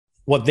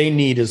what they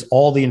need is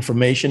all the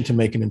information to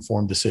make an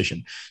informed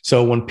decision.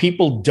 So when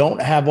people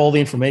don't have all the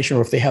information,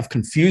 or if they have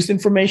confused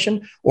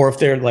information, or if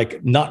they're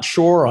like not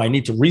sure, or I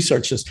need to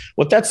research this,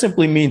 what that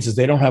simply means is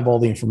they don't have all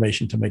the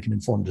information to make an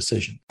informed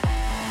decision.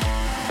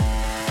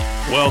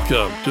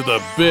 Welcome to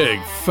the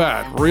Big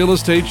Fat Real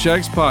Estate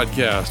Checks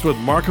podcast with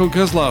Marco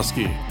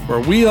Kozlowski, where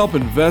we help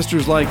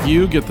investors like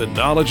you get the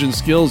knowledge and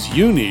skills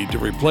you need to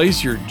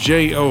replace your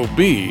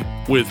JOB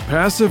with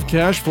passive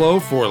cash flow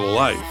for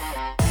life.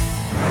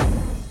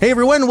 Hey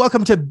everyone,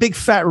 welcome to Big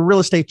Fat Real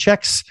Estate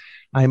Checks.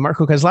 I'm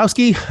Marco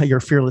Kozlowski, your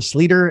fearless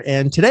leader.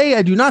 And today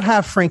I do not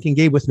have Frank and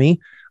Gabe with me.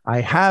 I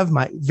have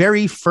my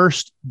very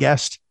first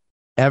guest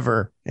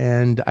ever.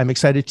 And I'm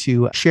excited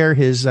to share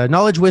his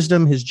knowledge,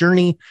 wisdom, his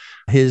journey,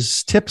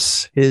 his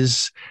tips,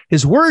 his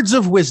words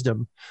of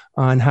wisdom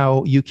on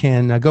how you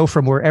can go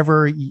from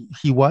wherever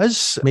he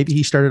was. Maybe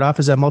he started off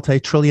as a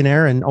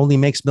multi-trillionaire and only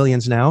makes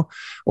millions now,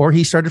 or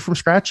he started from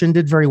scratch and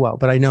did very well.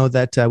 But I know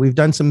that we've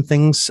done some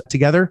things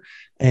together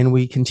and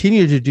we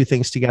continue to do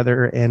things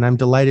together. And I'm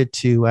delighted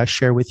to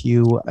share with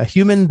you a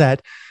human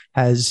that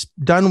has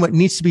done what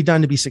needs to be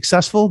done to be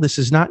successful. This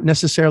is not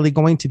necessarily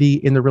going to be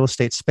in the real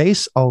estate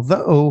space,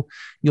 although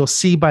you'll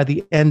see by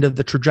the end of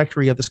the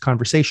trajectory of this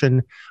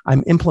conversation,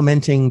 I'm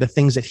implementing the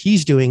things that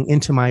he's doing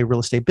into my real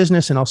estate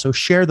business and also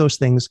share those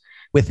things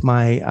with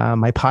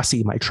my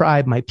posse, my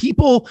tribe, my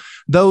people,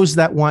 those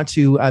that want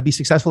to be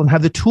successful and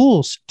have the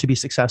tools to be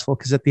successful.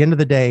 Because at the end of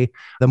the day,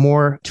 the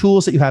more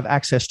tools that you have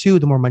access to,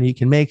 the more money you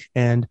can make.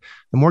 And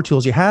the more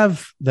tools you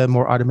have, the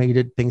more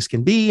automated things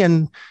can be.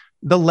 And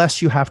the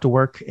less you have to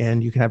work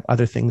and you can have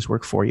other things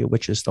work for you,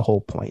 which is the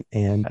whole point.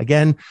 And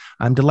again,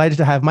 I'm delighted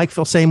to have Mike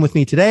Filsaime with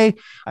me today.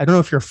 I don't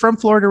know if you're from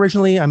Florida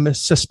originally. I'm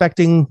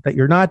suspecting that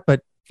you're not, but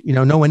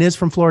no one is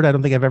from Florida. I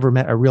don't think I've ever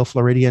met a real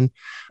Floridian.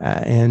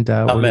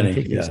 Not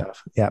many.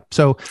 Yeah.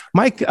 So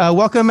Mike,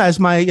 welcome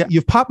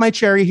you've popped my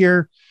cherry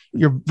here.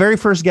 Your very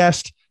first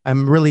guest.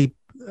 I'm really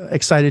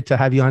excited to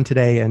have you on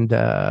today and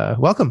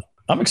welcome.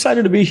 I'm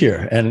excited to be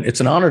here, and it's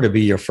an honor to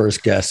be your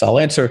first guest. I'll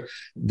answer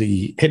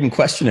the hidden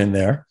question in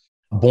there.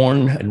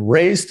 Born and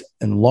raised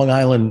in Long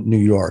Island, New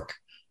York,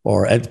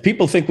 or as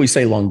people think we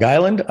say Long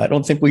Island. I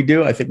don't think we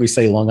do. I think we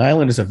say Long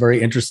Island is a very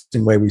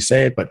interesting way we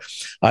say it, but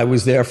I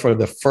was there for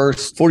the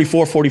first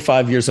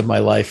 45 years of my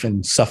life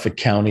in Suffolk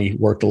County,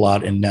 worked a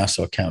lot in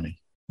Nassau County.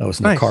 I was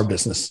in the car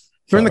business.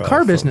 You're in the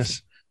car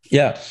business?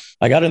 Yeah.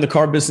 I got in the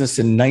car business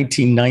in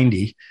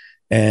 1990,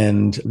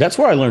 and that's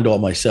where I learned all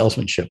my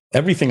salesmanship.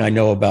 Everything I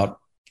know about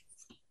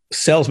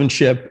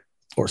salesmanship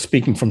or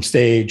speaking from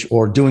stage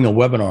or doing a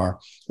webinar,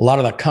 a lot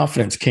of that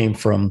confidence came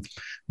from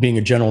being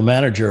a general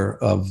manager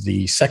of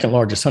the second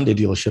largest Hyundai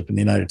dealership in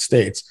the United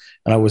States.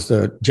 And I was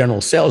the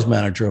general sales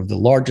manager of the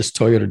largest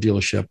Toyota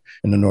dealership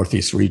in the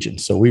Northeast region.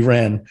 So we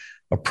ran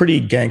a pretty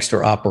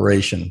gangster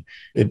operation.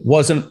 It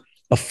wasn't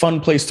a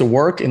fun place to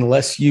work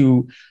unless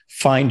you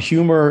find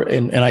humor.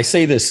 And I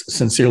say this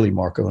sincerely,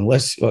 Marco,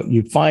 unless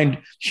you find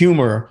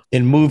humor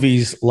in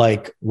movies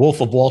like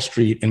Wolf of Wall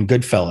Street and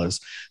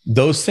Goodfellas.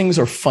 Those things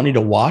are funny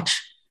to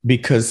watch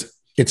because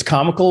it's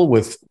comical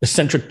with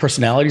eccentric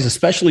personalities,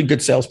 especially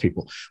good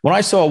salespeople. When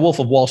I saw Wolf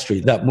of Wall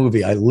Street, that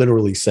movie, I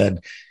literally said,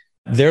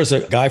 there's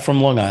a guy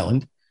from Long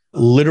Island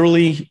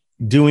literally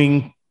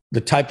doing the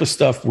type of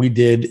stuff we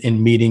did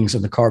in meetings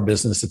in the car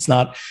business. It's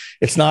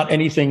not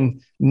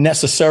anything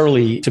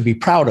necessarily to be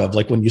proud of.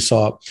 Like when you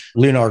saw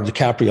Leonardo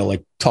DiCaprio,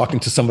 like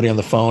talking to somebody on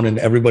the phone and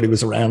everybody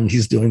was around and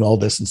he's doing all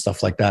this and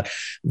stuff like that.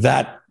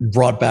 That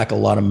brought back a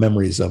lot of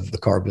memories of the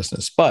car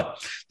business,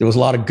 but there was a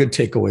lot of good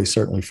takeaways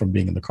certainly from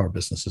being in the car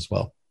business as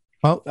well.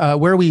 Well,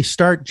 where we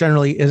start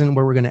generally isn't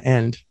where we're going to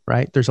end,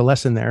 right? There's a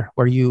lesson there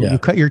where you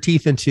cut your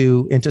teeth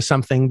into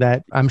something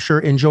that I'm sure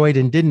enjoyed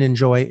and didn't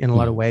enjoy in a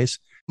lot of ways.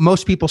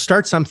 Most people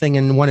start something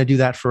and want to do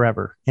that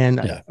forever.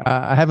 And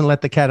I haven't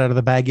let the cat out of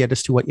the bag yet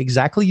as to what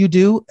exactly you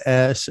do.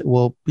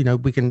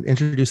 We can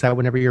introduce that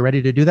whenever you're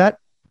ready to do that.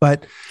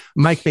 But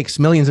Mike makes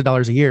millions of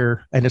dollars a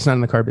year and it's not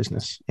in the car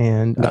business.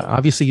 And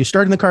obviously you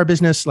start in the car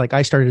business, like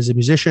I started as a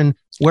musician.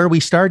 Where we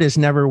start is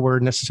never where we're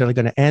necessarily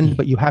going to end,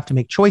 but you have to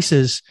make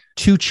choices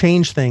to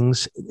change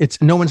things.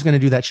 No one's going to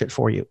do that shit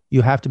for you.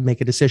 You have to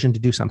make a decision to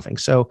do something.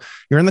 So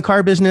you're in the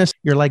car business.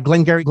 You're like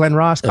Glengarry Glen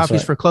Ross,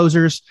 Coffees for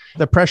Closers,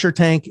 the pressure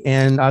tank.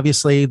 And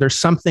obviously there's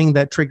something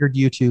that triggered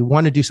you to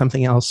want to do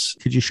something else.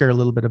 Could you share a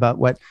little bit about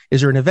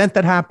is there an event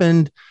that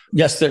happened?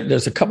 Yes,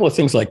 there's a couple of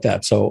things like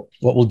that. So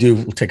what we'll do,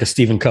 we'll take a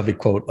Stephen Covey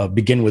quote,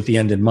 begin with the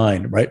end in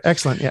mind, right?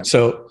 Excellent. Yeah.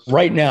 So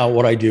right now,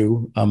 what I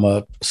do, I'm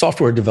a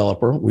software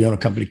developer. We own a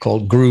company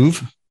called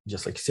Groove,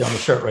 just like you see on the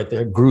shirt right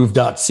there,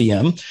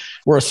 groove.cm.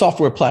 We're a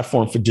software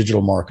platform for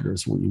digital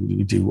marketers.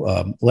 We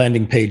do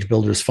landing page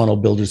builders, funnel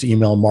builders,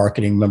 email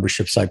marketing,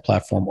 membership site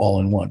platform, all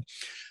in one.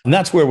 And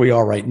that's where we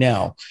are right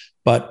now.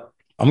 But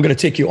I'm going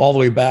to take you all the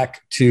way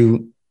back to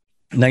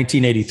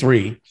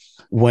 1983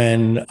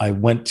 when I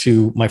went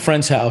to my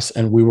friend's house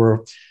and we were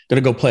going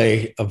to go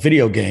play a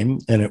video game.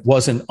 And it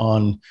wasn't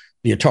on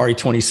the Atari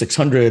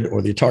 2600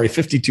 or the Atari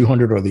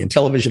 5200 or the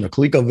Intellivision or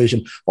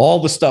ColecoVision, all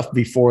the stuff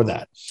before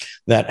that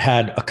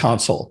had a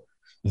console.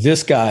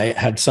 This guy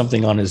had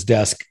something on his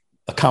desk,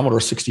 a Commodore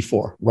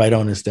 64 right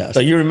on his desk. So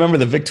you remember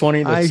the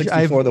VIC-20, the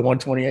 64, the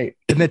 128.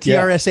 And the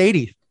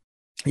TRS-80.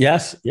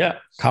 Yes. Yeah.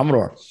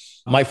 Commodore.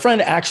 My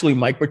friend, actually,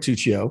 Mike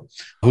Bertuccio,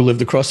 who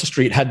lived across the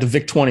street, had the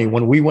VIC-20.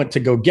 When we went to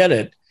go get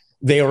it,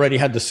 they already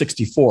had the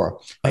 64.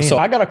 Man. So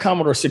I got a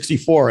Commodore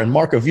 64. And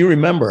Marco, if you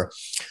remember,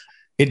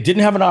 it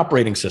didn't have an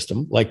operating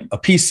system. Like a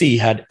PC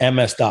had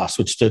MS-DOS,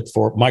 which stood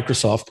for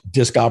Microsoft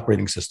Disk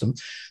Operating System.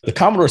 The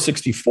Commodore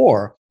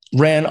 64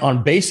 ran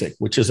on BASIC,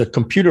 which is a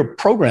computer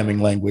programming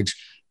language,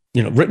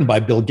 written by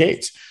Bill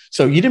Gates.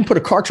 So you didn't put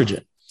a cartridge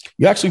in.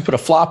 You actually put a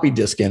floppy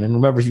disk in. And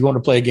remember, if you want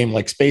to play a game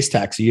like Space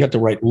Taxi, you have to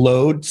write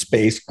load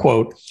space,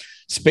 quote,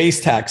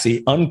 Space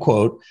Taxi,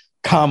 unquote,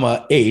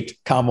 comma 8,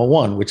 comma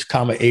 1, which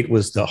comma 8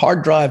 was the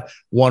hard drive,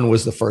 1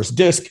 was the first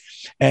disk.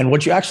 And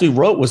what you actually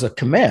wrote was a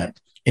command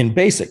in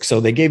BASIC. So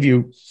they gave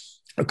you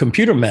a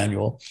computer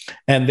manual,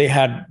 and they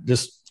had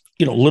this,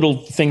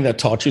 little thing that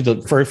taught you. The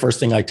very first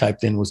thing I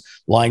typed in was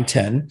line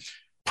 10,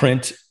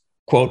 print,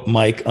 quote,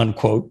 Mike,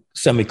 unquote,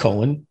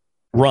 semicolon,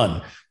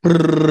 run.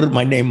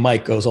 My name,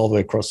 Mike, goes all the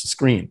way across the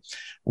screen.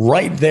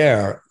 Right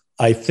there,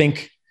 I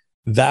think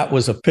that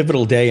was a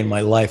pivotal day in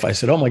my life. I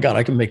said, oh my God,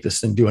 I can make this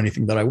thing do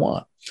anything that I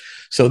want.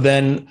 So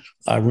then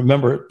I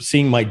remember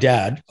seeing my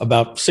dad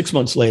about 6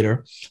 months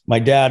later. My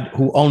dad,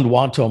 who owned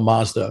Wanto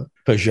Mazda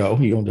Peugeot,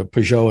 he owned a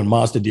Peugeot and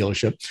Mazda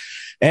dealership.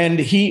 And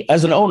he,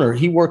 as an owner,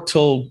 he worked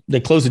till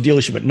they closed the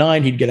dealership at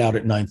 9. He'd get out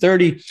at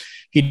 9:30.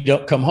 He'd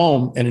come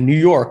home. And in New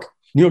York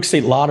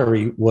State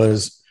Lottery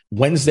was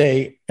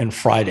Wednesday and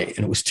Friday. And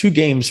it was 2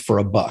 games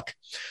for $1.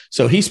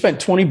 So he spent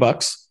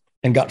 $20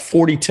 and got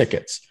 40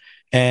 tickets.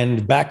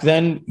 And back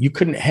then, you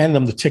couldn't hand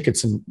them the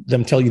tickets and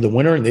them tell you the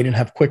winner, and they didn't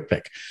have quick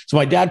pick. So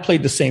my dad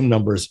played the same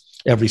numbers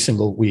every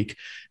single week.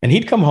 And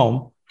he'd come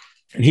home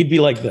and he'd be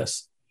like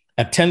this.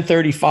 At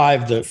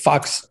 10:35, the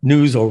Fox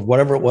News or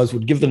whatever it was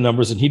would give the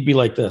numbers, and he'd be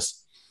like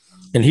this.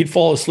 And he'd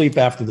fall asleep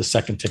after the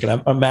second ticket.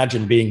 I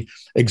imagine being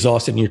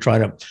exhausted and you're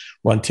trying to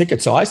run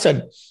tickets. So I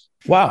said,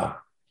 wow,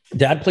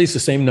 Dad plays the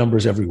same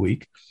numbers every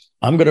week.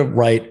 I'm going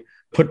to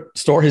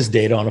store his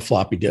data on a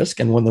floppy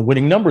disk. And when the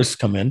winning numbers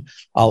come in,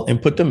 I'll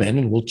input them in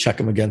and we'll check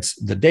them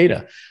against the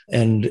data.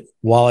 And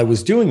while I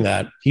was doing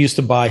that, he used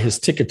to buy his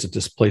tickets at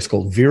this place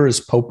called Vera's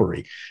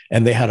Potpourri.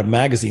 And they had a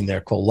magazine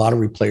there called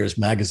Lottery Players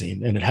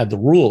Magazine. And it had the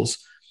rules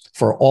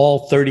for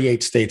all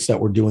 38 states that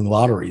were doing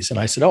lotteries. And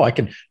I said, oh, I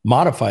can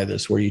modify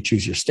this where you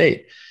choose your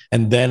state.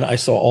 And then I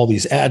saw all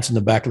these ads in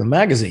the back of the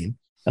magazine.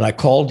 And I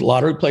called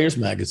Lottery Players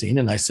Magazine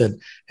and I said,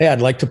 hey,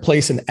 I'd like to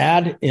place an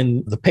ad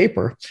in the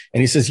paper. And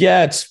he says,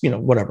 yeah, it's,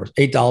 whatever,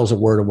 $8 a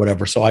word or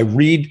whatever. So I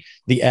read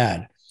the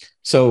ad.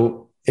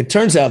 So it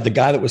turns out the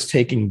guy that was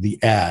taking the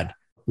ad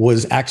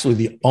was actually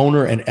the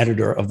owner and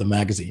editor of the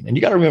magazine. And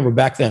you got to remember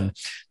back then,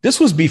 this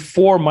was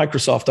before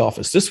Microsoft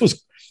Office. This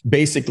was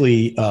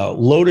basically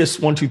Lotus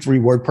 1-2-3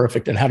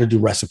 WordPerfect and how to do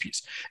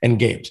recipes and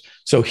games.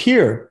 So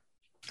here,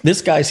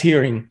 this guy's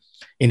hearing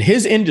in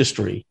his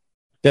industry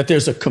that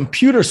there's a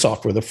computer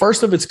software, the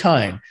first of its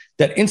kind,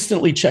 that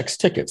instantly checks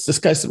tickets. This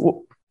guy said,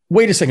 well,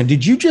 wait a second,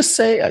 did you just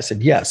say? I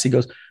said, yes. He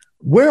goes,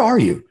 where are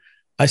you?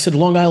 I said,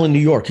 Long Island, New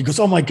York. He goes,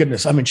 oh my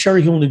goodness, I'm in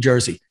Cherry Hill, New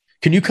Jersey.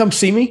 Can you come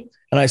see me?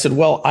 And I said,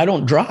 well, I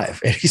don't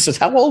drive. And he says,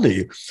 how old are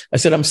you? I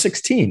said, I'm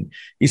 16.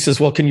 He says,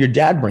 well, can your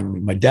dad bring me?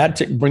 My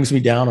dad brings me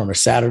down on a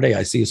Saturday.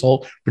 I see his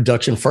whole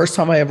production. First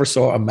time I ever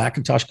saw a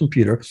Macintosh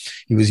computer.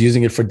 He was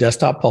using it for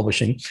desktop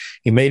publishing.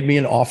 He made me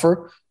an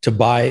offer to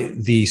buy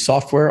the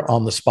software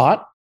on the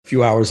spot. A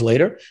few hours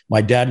later,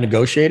 my dad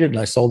negotiated and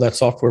I sold that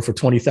software for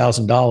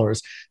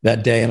 $20,000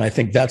 that day. And I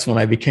think that's when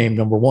I became,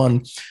 number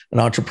one, an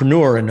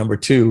entrepreneur, and number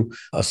two,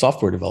 a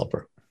software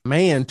developer.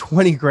 Man,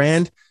 20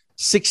 grand,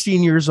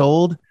 16 years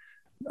old.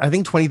 I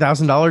think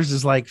 $20,000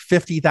 is like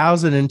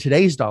 50,000 in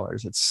today's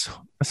dollars.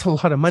 That's a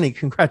lot of money.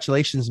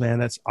 Congratulations, man.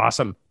 That's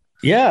awesome.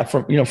 Yeah.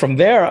 From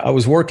there, I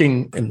was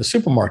working in the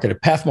supermarket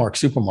at Pathmark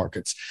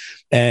Supermarkets,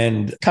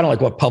 and kind of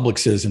like what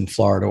Publix is in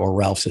Florida or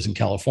Ralph's is in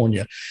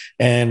California.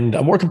 And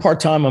I'm working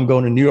part-time. I'm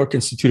going to New York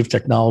Institute of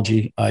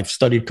Technology. I've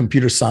studied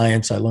computer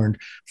science. I learned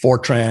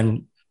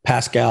Fortran,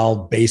 Pascal,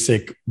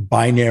 BASIC,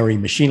 binary,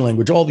 machine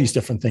language, all these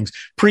different things,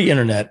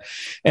 pre-internet.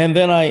 And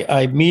then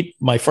I meet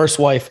my first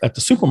wife at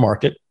the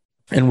supermarket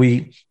and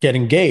we get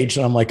engaged.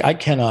 And I'm like, I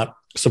cannot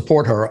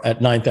support her at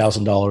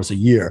 $9,000 a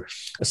year.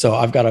 So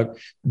I've got to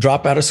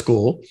drop out of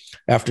school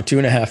after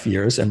 2.5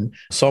 years, and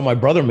saw my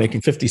brother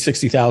making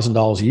 $50,000,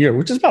 $60,000 a year,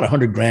 which is about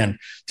 100 grand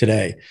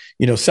today,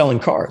 selling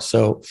cars.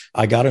 So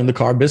I got in the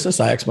car business.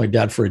 I asked my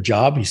dad for a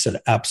job. He said,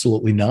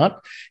 absolutely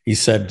not. He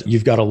said,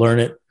 you've got to learn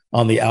it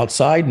on the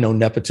outside, no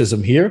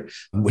nepotism here.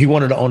 He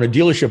wanted to own a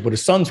dealership with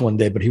his sons one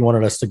day, but he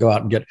wanted us to go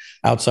out and get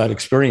outside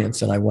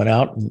experience. And I went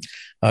out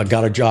and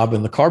got a job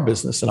in the car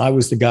business. And I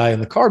was the guy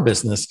in the car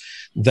business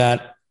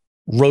that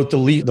wrote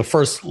the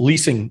first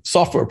leasing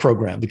software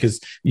program, because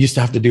you used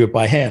to have to do it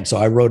by hand. So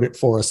I wrote it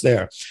for us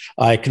there.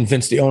 I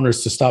convinced the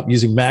owners to stop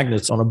using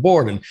magnets on a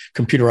board and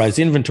computerize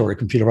inventory,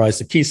 computerize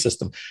the key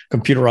system,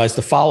 computerize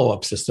the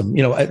follow-up system,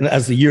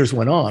 as the years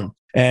went on.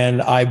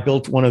 And I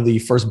built one of the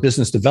first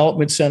business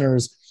development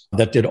centers.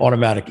 that did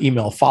automatic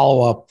email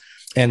follow-up.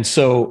 And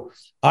so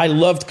I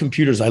loved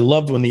computers. I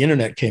loved when the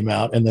internet came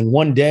out. And then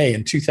one day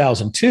in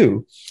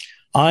 2002,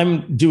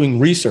 I'm doing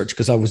research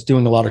because I was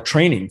doing a lot of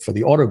training for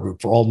the Auto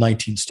Group for all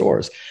 19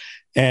 stores.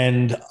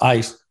 And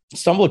I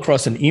stumble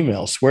across an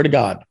email, swear to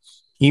God,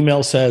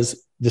 email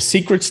says, the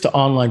secrets to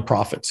online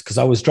profits, because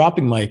I was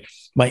dropping my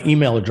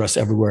email address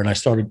everywhere and I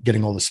started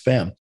getting all the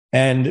spam.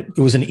 And it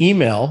was an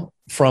email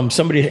from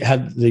somebody who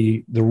had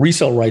the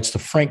resale rights to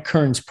Frank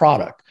Kern's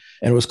product.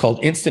 And it was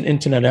called Instant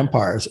Internet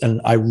Empires.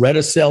 And I read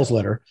a sales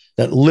letter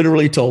that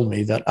literally told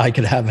me that I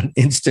could have an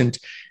instant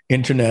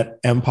internet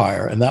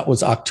empire. And that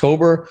was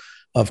October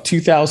of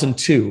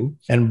 2002.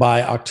 And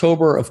by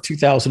October of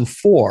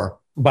 2004,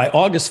 by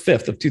August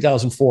 5th of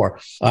 2004,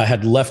 I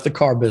had left the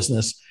car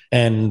business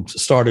and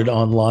started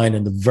online.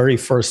 In the very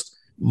first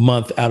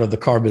month out of the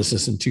car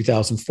business in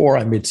 2004,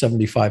 I made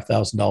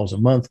 $75,000 a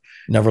month.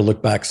 Never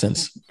looked back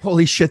since.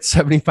 Holy shit,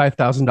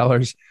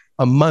 $75,000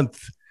 a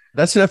month.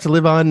 That's enough to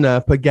live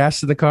on, put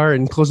gas in the car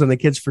and clothes on the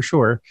kids for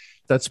sure.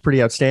 That's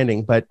pretty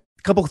outstanding. But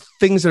a couple of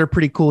things that are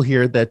pretty cool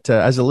here that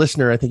as a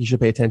listener, I think you should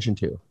pay attention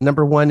to.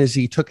 Number one is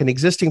he took an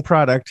existing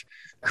product,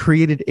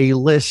 created a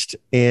list,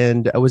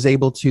 and was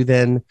able to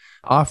then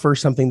offer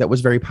something that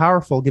was very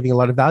powerful, giving a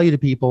lot of value to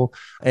people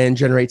and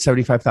generate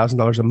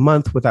 $75,000 a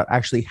month without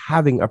actually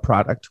having a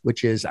product,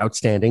 which is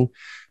outstanding.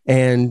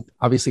 And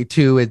obviously,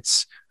 two,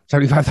 it's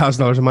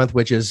 $75,000 a month,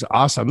 which is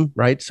awesome,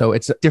 right? So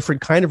it's a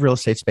different kind of real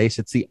estate space.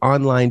 It's the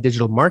online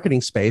digital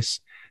marketing space.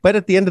 But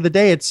at the end of the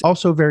day, it's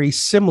also very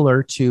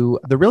similar to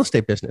the real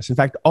estate business. In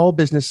fact, all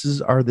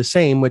businesses are the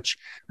same, which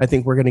I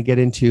think we're going to get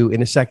into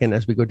in a second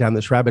as we go down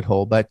this rabbit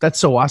hole. But that's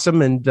so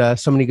awesome. And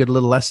so many good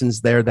little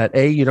lessons there that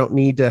A, you don't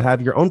need to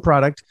have your own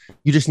product.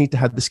 You just need to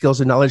have the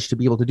skills and knowledge to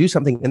be able to do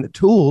something and the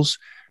tools.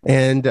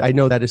 And I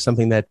know that is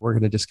something that we're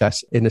going to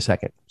discuss in a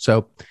second.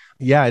 So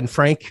yeah, and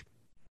Frank,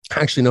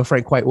 I actually know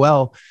Frank quite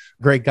well.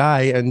 Great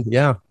guy. And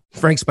yeah,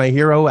 Frank's my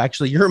hero.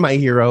 Actually, you're my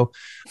hero.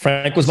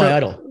 Frank was my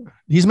idol.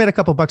 He's made a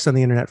couple bucks on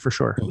the internet for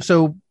sure.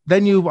 So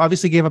then you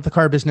obviously gave up the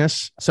car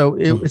business. So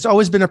it's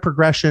always been a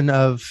progression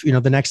of,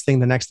 the next thing,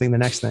 the next thing, the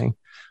next thing.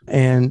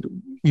 And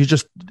you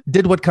just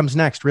did what comes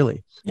next,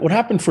 really. What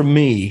happened for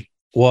me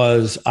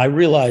was I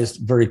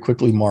realized very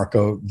quickly,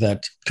 Marco,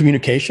 that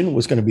communication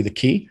was going to be the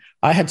key.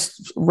 I had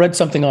read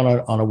something on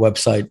a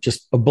website,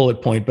 just a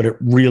bullet point, but it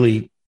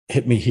really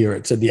hit me here.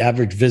 It said the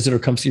average visitor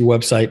comes to your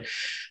website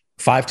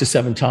 5 to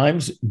 7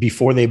 times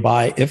before they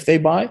buy, if they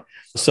buy.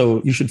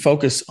 So you should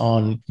focus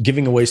on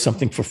giving away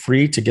something for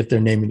free to get their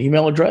name and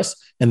email address,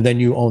 and then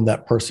you own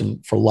that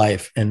person for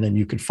life. And then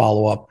you could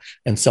follow up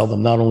and sell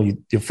them not only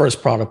your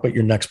first product, but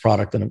your next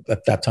product, and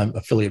at that time,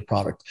 affiliate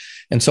product.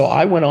 And so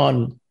I went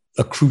on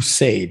a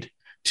crusade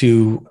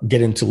to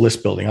get into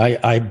list building.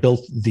 I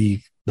built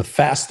the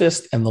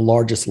fastest and the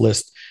largest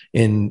list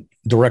in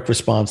direct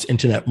response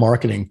internet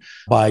marketing.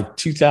 By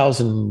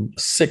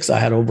 2006, I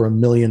had over 1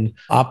 million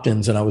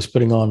opt-ins, and I was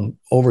putting on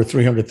over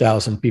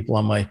 300,000 people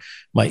on my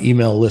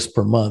email list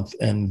per month.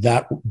 And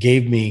that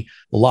gave me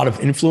a lot of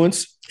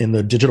influence in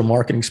the digital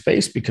marketing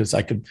space because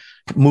I could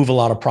move a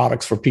lot of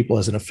products for people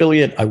as an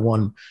affiliate. I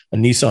won a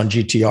Nissan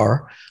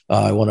GTR.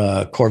 I won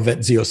a Corvette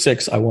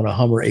Z06. I won a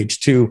Hummer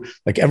H2.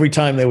 Like every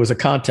time there was a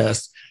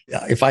contest,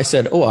 if I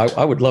said, oh,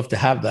 I would love to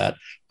have that,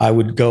 I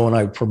would go and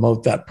I would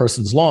promote that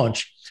person's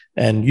launch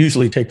and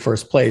usually take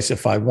first place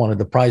if I wanted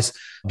the prize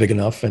big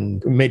enough,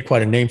 and made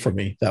quite a name for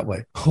me that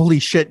way. Holy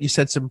shit. You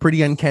said some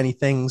pretty uncanny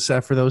things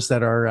for those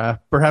that are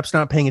perhaps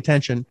not paying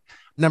attention.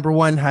 Number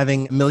one,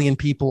 having 1 million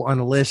people on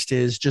a list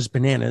is just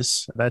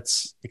bananas.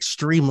 That's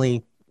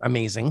extremely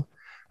amazing.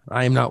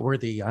 I am not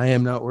worthy. I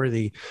am not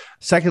worthy.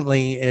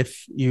 Secondly,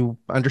 if you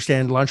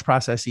understand launch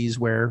processes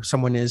where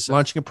someone is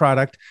launching a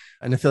product,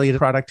 an affiliated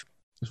product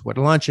is what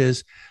a launch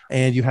is,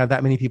 and you have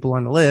that many people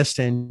on the list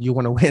and you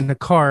want to win a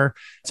car,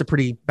 it's a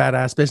pretty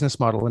badass business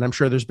model. And I'm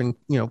sure there's been,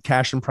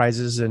 cash and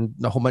prizes and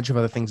a whole bunch of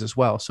other things as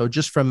well. So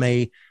just from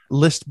a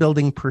list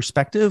building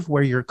perspective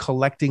where you're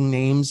collecting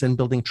names and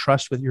building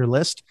trust with your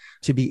list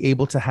to be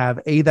able to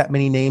have that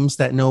many names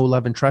that know,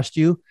 love, and trust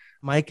you,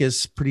 Mike,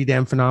 is pretty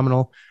damn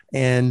phenomenal.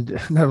 And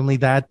not only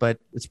that, but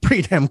it's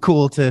pretty damn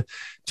cool to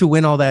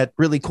win all that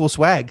really cool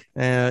swag.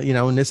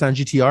 Nissan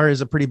GTR is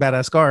a pretty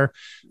badass car.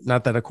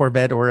 Not that a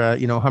Corvette or a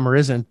Hummer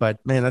isn't, but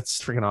man,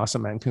 that's freaking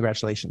awesome, man.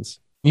 Congratulations.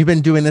 You've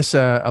been doing this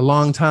a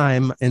long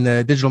time in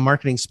the digital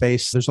marketing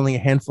space. There's only a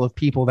handful of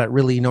people that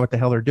really know what the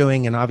hell they're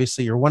doing. And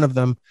obviously you're one of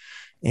them.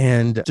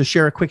 And to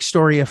share a quick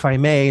story, if I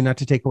may, not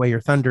to take away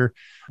your thunder,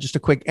 just a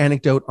quick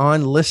anecdote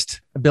on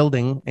list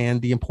building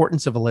and the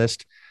importance of a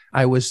list.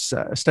 I was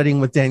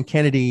studying with Dan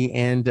Kennedy,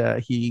 and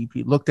he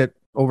looked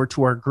over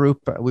to our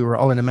group. We were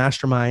all in a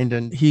mastermind,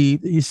 and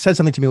he said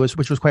something to me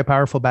which was quite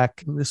powerful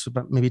back. This was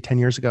about maybe 10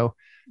 years ago.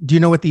 Do you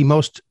know what the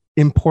most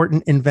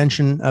important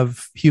invention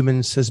of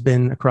humans has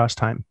been across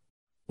time?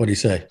 What do you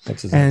say?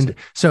 And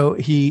so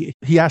he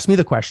asked me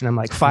the question. I'm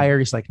like, fire.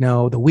 He's like,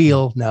 no. The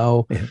wheel,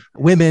 no. Yeah.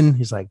 Women.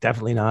 He's like,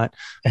 definitely not.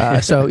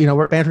 So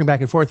we're bantering back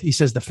and forth. He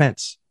says the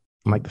fence.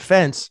 I'm like, the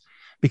fence,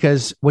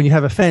 because when you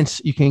have a fence,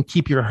 you can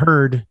keep your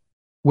herd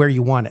where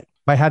you want it.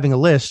 by having a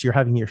list, you're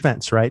having your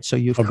fence, right? So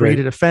you've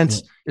created a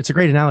fence. Yeah. It's a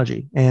great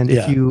analogy. And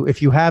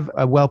if you have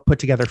a well put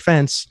together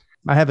fence,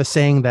 I have a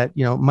saying that,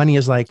 money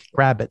is like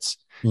rabbits.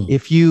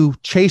 If you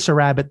chase a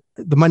rabbit,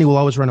 the money will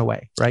always run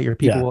away, right? Your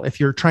people will, if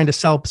you're trying to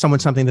sell someone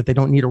something that they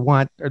don't need or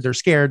want, or they're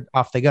scared,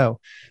 off they go.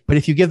 But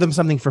if you give them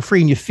something for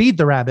free and you feed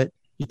the rabbit,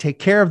 you take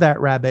care of that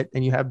rabbit,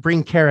 and you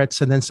bring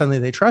carrots, and then suddenly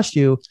they trust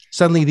you.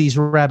 Suddenly these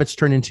rabbits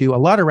turn into a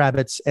lot of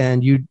rabbits,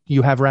 and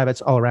you have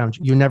rabbits all around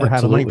you. You never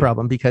have a money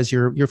problem because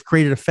you've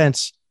created a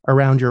fence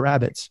around your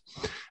rabbits.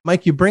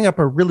 Mike, you bring up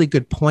a really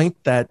good point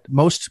that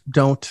most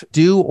don't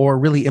do or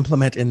really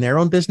implement in their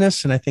own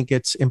business. And I think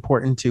it's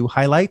important to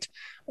highlight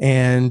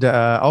and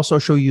also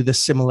show you the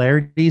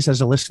similarities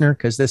as a listener,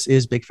 because this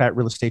is Big Fat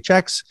Real Estate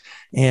Checks.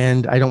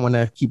 And I don't want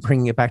to keep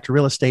bringing it back to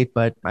real estate,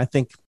 but I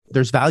think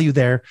there's value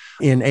there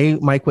in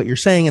Mike, what you're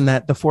saying, and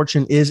that the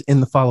fortune is in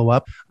the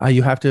follow-up.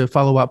 You have to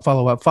follow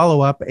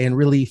up, and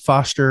really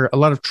foster a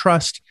lot of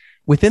trust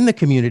within the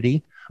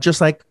community. Just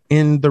like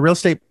in the real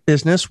estate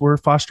business, we're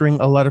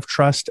fostering a lot of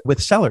trust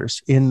with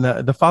sellers in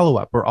the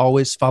follow-up. We're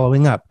always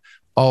following up.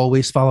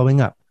 We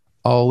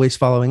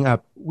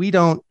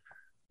don't,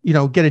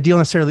 get a deal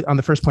necessarily on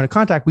the first point of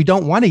contact. We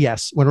don't want a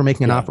yes when we're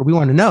making an offer. We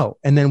want to know.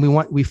 And then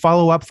we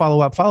follow up.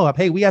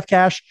 Hey, we have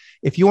cash.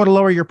 If you want to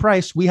lower your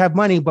price, we have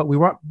money, but we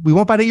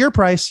won't buy it at your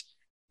price.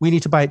 We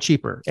need to buy it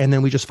cheaper. And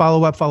then we just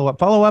follow up.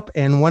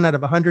 And 1 out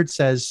of 100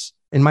 says,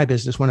 in my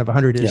business, 1 of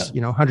 100 is,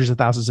 hundreds of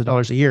thousands of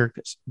dollars a year.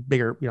 It's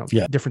bigger,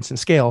 difference in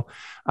scale.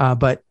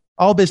 But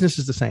all business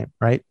is the same,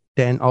 right?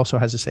 Dan also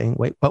has the saying,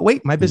 wait,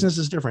 my business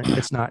is different.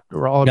 It's not.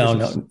 We're all we're all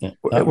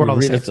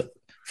the same.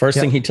 First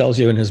thing he tells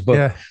you in his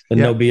book, the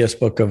No BS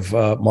book of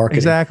marketing.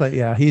 Exactly.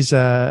 Yeah. He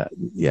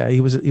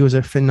was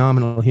a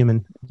phenomenal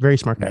human, very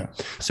smart guy. Yeah.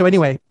 So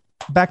anyway,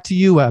 back to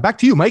you,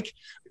 Mike.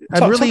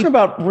 Talking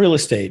about real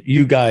estate,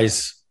 you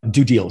guys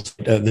do deals.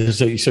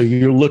 So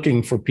you're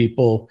looking for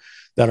people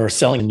that are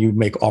selling, and you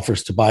make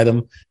offers to buy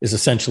them, is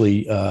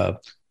essentially,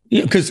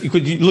 because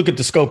you look at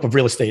the scope of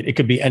real estate, it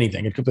could be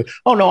anything. It could be,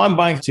 oh no, I'm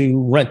buying to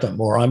rent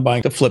them, or I'm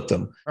buying to flip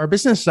them. Our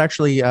business is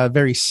actually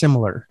very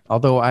similar,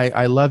 although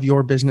I love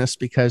your business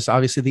because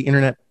obviously the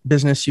internet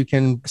business, you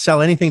can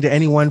sell anything to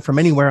anyone from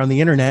anywhere on the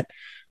internet.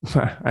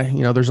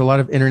 There's a lot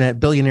of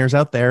internet billionaires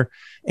out there,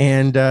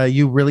 and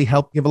you really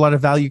help give a lot of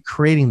value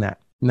creating that.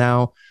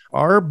 Now,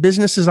 our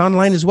business is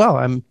online as well.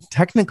 I'm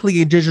technically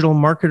a digital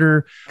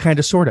marketer,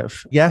 sort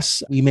of.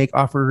 Yes, we make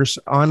offers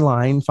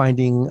online,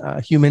 finding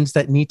humans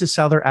that need to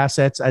sell their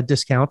assets at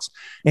discounts.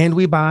 And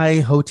we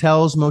buy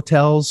hotels,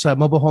 motels,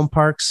 mobile home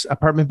parks,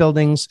 apartment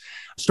buildings,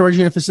 storage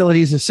unit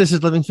facilities,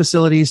 assisted living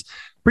facilities,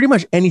 pretty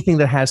much anything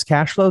that has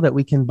cash flow that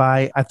we can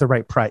buy at the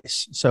right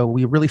price. So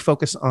we really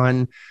focus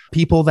on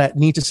people that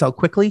need to sell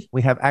quickly.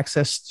 We have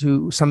access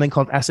to something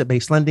called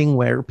asset-based lending,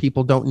 where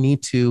people don't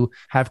need to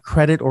have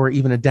credit or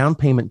even a down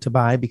payment to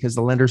buy, because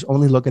the lenders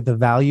only look at the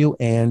value.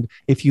 And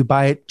if you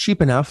buy it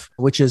cheap enough,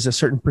 which is a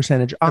certain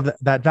percentage of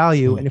that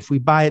value, and if we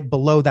buy it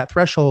below that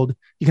threshold,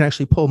 you can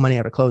actually pull money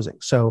out of closing.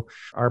 So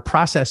our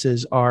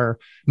processes are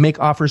make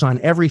offers on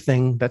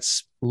everything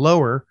that's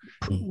lower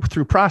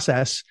through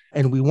process.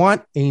 And we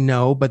want a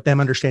no, but them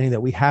understanding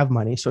that we have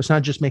money. So it's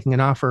not just making an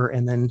offer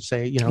and then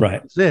say,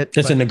 right. That's it.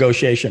 It's a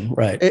negotiation,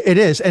 right? It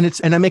is.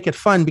 And I make it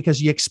fun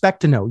because you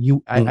expect to know.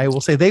 I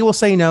will say, they will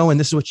say no, and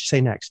this is what you say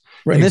next.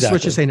 Right, and this is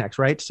what you say next,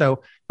 right?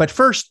 So, but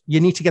first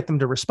you need to get them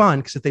to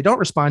respond, because if they don't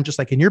respond, just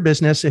like in your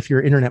business, if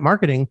you're internet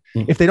marketing,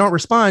 if they don't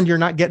respond, you're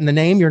not getting the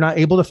name, you're not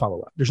able to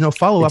follow up. There's no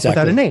follow up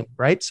without a name,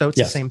 right? So it's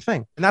the same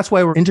thing. And that's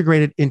why we're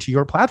integrated into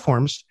your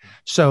platforms.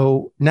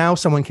 So now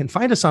someone can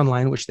find us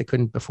online, which they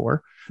couldn't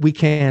before. We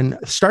can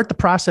start the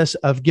process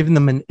of giving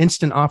them an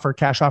instant offer,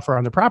 cash offer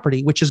on the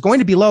property, which is going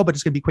to be low, but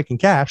it's going to be quick and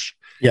cash.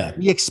 Yeah.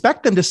 We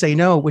expect them to say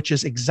no, which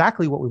is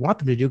exactly what we want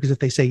them to do. Because if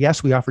they say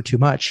yes, we offer too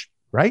much,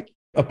 right?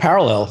 A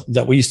parallel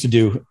that we used to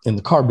do in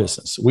the car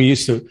business, we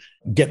used to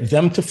get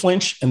them to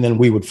flinch, and then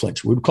we would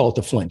flinch. We would call it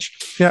the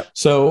flinch. Yeah.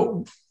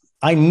 So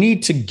I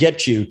need to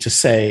get you to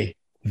say,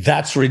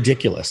 that's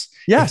ridiculous.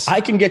 Yes. If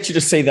I can get you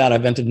to say that,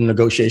 I've entered a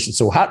negotiation.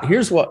 So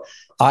here's what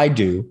I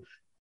do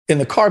in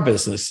the car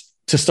business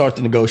to start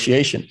the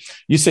negotiation.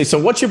 You say, so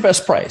what's your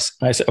best price?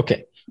 And I say,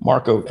 okay,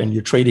 Marco, and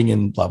you're trading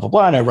in blah, blah,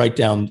 blah. And I write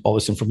down all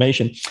this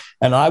information.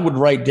 And I would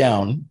write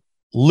down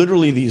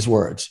literally these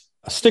words,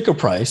 a sticker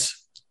price.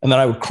 And then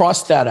I would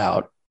cross that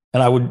out,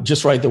 and I would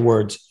just write the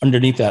words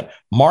underneath that,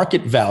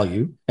 market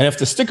value. And if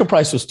the sticker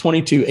price was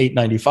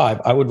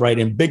 $22,895, I would write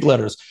in big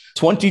letters,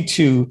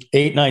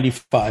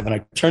 $22,895. And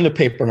I'd turn the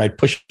paper and I'd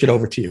push it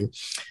over to you.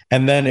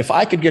 And then if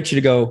I could get you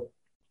to go,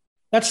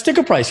 that's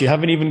sticker price, you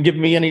haven't even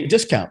given me any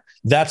discount.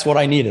 That's what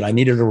I needed. I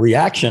needed a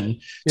reaction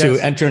to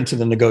enter into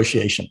the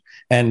negotiation.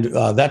 And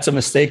that's a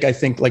mistake, I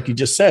think, like you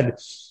just said,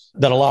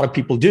 that a lot of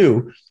people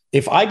do.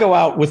 If I go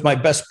out with my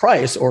best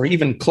price, or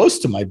even close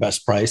to my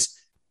best price,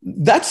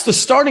 that's the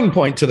starting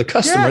point to the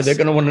customer. Yes. They're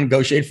going to want to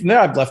negotiate from there.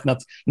 I've left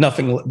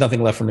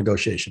nothing left for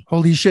negotiation.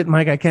 Holy shit,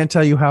 Mike. I can't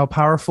tell you how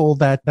powerful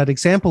that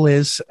example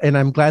is. And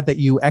I'm glad that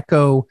you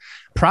echo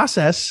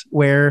process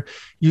where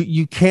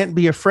you can't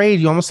be afraid.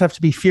 You almost have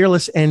to be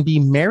fearless and be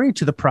married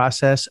to the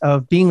process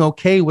of being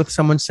okay with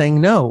someone saying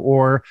no,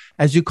 or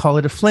as you call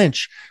it, a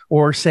flinch,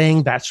 or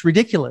saying that's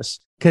ridiculous.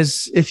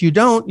 Because if you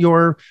don't,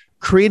 you're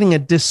creating a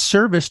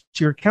disservice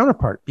to your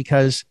counterpart,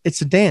 because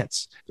it's a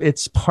dance.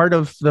 It's part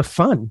of the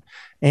fun.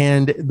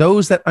 And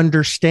those that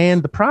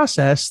understand the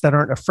process, that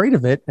aren't afraid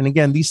of it. And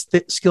again, these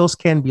skills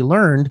can be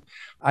learned.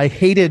 I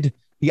hated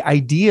the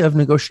idea of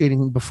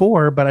negotiating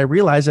before, but I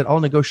realized that all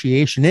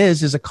negotiation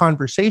is a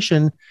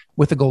conversation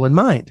with a goal in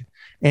mind.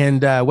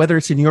 And whether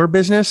it's in your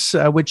business,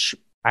 which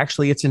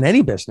actually it's in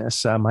any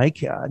business,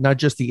 Mike, not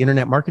just the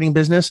internet marketing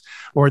business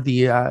or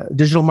the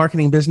digital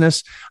marketing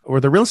business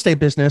or the real estate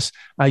business,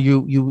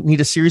 you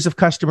need a series of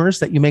customers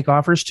that you make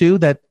offers to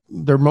that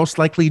they're most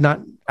likely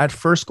not at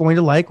first going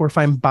to like. Or if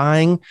I'm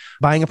buying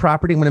a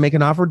property, I'm going to make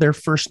an offer they're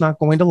first not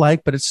going to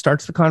like, but it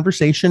starts the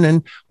conversation.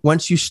 And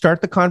once you start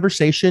the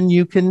conversation,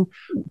 you can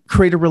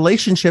create a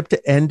relationship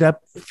to end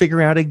up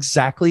figuring out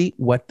exactly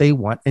what they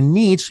want and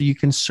need so you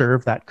can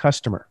serve that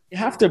customer. You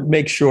have to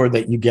make sure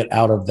that you get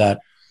out of that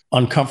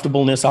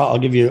uncomfortableness. I'll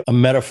give you a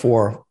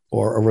metaphor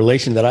or a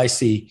relation that I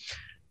see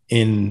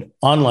in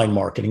online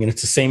marketing, and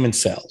it's the same in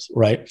sales,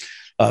 right?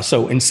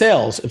 So in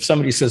sales, if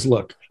somebody says,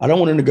 look, I don't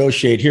want to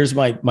negotiate, here's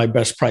my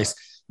best price,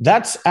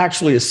 that's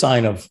actually a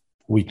sign of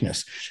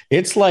weakness.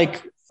 It's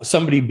like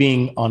somebody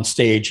being on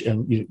stage,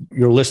 and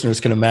your listeners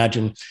can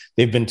imagine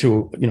they've been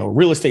to a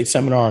real estate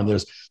seminar, and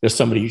there's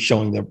somebody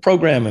showing their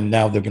program, and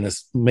now they're going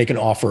to make an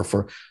offer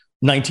for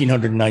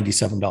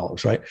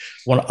 $1,997, right?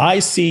 When I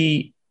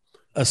see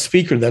a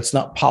speaker that's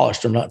not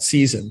polished or not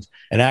seasoned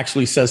and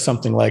actually says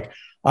something like,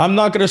 I'm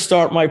not going to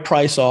start my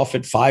price off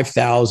at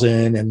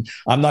 5,000 and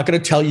I'm not going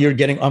to tell you you're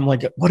getting, I'm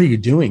like, what are you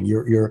doing?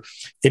 You're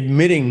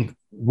admitting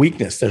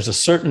weakness. There's a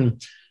certain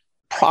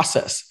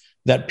process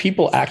that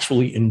people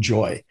actually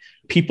enjoy.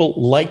 People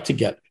like to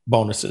get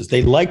bonuses.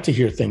 They like to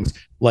hear things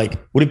like,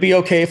 would it be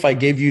okay if I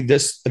gave you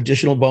this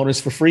additional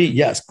bonus for free?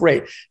 Yes,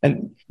 great.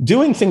 And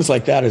doing things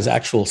like that is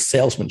actual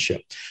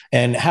salesmanship,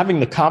 and having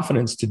the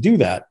confidence to do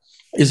that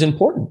is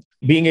important.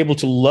 Being able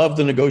to love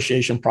the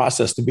negotiation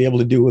process, to be able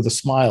to do it with a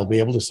smile, be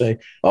able to say,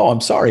 oh, I'm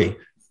sorry,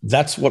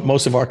 that's what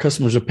most of our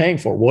customers are paying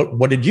for.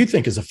 What did you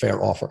think is a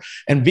fair offer?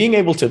 And being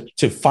able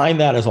to find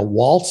that as a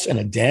waltz and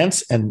a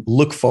dance and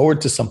look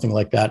forward to something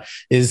like that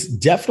is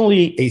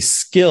definitely a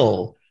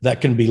skill that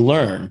can be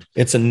learned.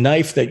 It's a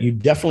knife that you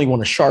definitely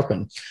want to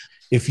sharpen.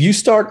 If you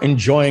start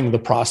enjoying the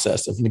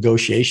process of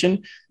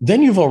negotiation,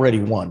 then you've already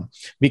won,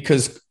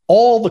 because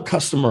all the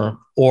customer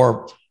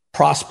or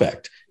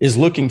prospect is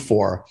looking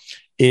for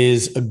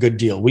is a good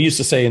deal. We used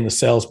to say in the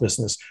sales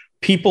business,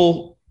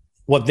 people,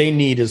 what they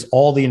need is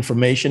all the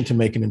information to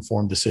make an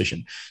informed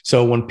decision.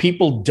 So when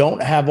people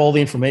don't have all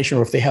the information,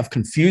 or if they have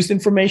confused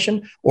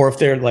information, or if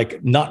they're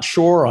like not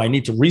sure, or I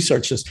need to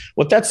research this,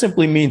 what that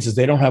simply means is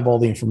they don't have all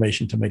the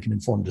information to make an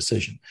informed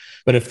decision.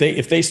 But if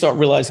they start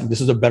realizing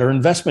this is a better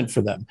investment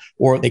for them,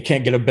 or they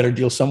can't get a better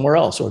deal somewhere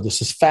else, or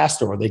this is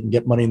faster, or they can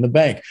get money in the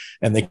bank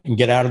and they can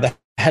get out of the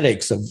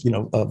headaches of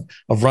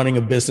running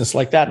a business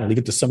like that and leave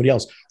it to somebody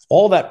else,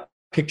 all that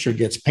picture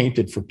gets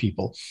painted for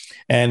people.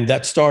 And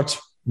that starts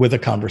with a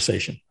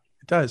conversation.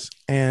 It does.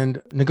 And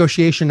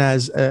negotiation,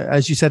 as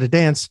you said, a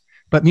dance,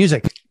 but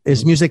music.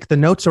 Is music the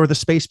notes or the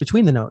space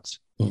between the notes?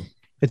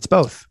 It's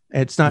both.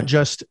 It's not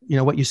just,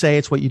 what you say,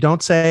 it's what you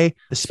don't say,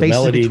 the space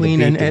melody, in between,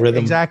 the beat, and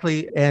rhythm.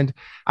 Exactly. And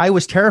I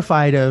was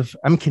terrified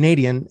I'm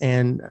Canadian,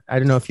 and I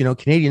don't know if you know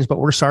Canadians, but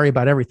we're sorry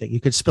about everything. You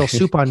could spill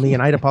soup on me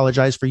and I'd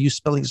apologize for you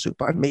spilling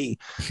soup on me,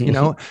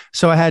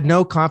 So I had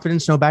no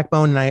confidence, no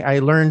backbone. And I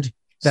learned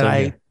that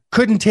I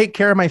couldn't take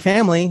care of my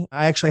family.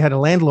 I actually had a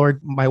landlord.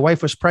 My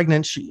wife was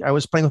pregnant. I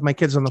was playing with my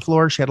kids on the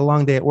floor. She had a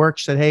long day at work.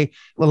 She said, hey,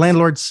 the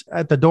landlord's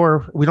at the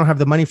door. We don't have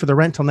the money for the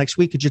rent till next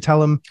week. Could you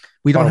tell him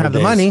we don't have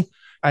the money?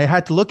 I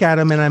had to look at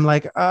him and I'm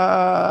like,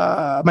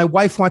 my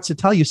wife wants to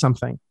tell you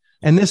something.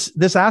 And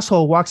this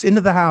asshole walks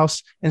into the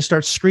house and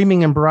starts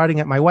screaming and berating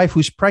at my wife,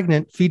 who's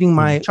pregnant, feeding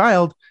my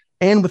child,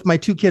 and with my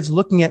two kids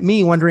looking at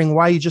me, wondering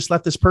why you just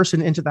let this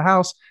person into the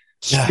house,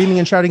 screaming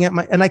and shouting at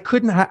and I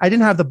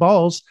didn't have the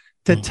balls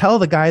to tell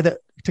the guy that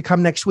to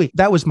come next week.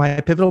 That was my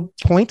pivotal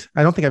point.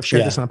 I don't think I've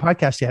shared this on a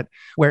podcast yet,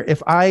 where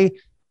if I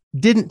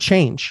didn't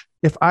change,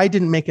 if I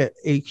didn't make a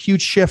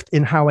huge shift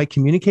in how I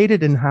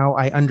communicated and how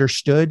I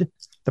understood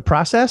the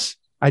process,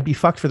 I'd be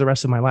fucked for the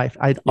rest of my life.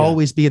 I'd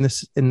always be in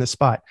this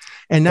spot.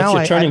 And now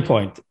that's your turning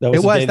point. That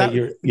was the day that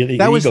your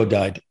ego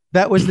died.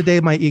 That was the day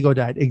my ego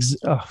died.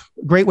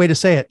 Great way to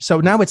say it.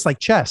 So now it's like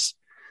chess.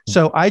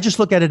 So I just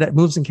look at it at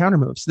moves and counter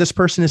moves. This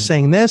person is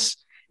saying this,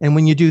 and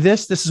when you do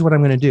this, this is what I'm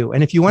going to do.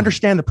 And if you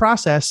understand the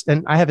process,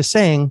 and I have a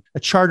saying, a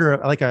charter,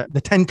 like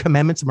the 10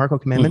 commandments, the Marco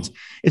commandments,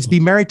 it's be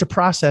married to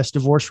process,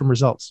 divorce from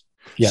results.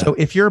 Yeah. So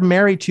if you're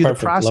married to Perfect.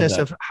 the process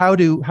of how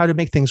to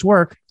make things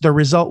work, the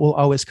result will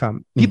always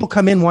come. People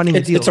come in wanting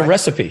to deal. It's a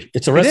recipe.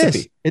 It's a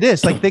recipe. It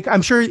is. Like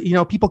I'm sure,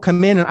 people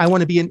come in and I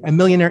want to be a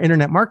millionaire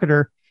internet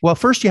marketer. Well,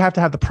 first you have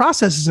to have the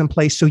processes in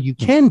place so you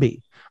can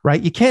be,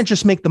 right? You can't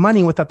just make the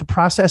money without the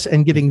process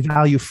and giving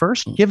value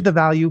first. Give the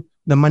value,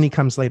 the money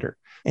comes later.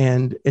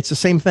 And it's the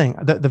same thing.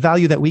 The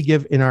value that we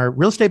give in our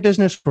real estate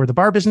business or the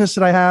bar business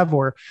that I have,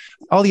 or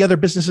all the other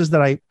businesses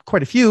that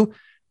quite a few,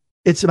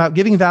 it's about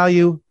giving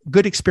value,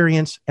 good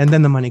experience, and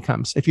then the money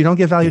comes. If you don't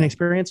give value and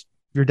experience,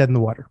 you're dead in the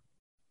water.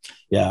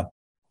 Yeah.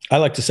 I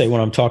like to say when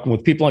I'm talking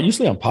with people,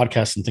 usually on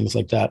podcasts and things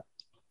like that,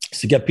 is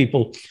to get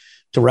people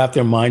to wrap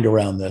their mind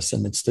around this.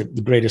 And it's the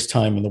greatest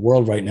time in the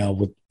world right now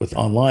with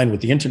online,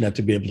 with the internet,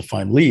 to be able to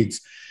find leads,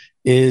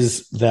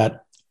 is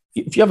that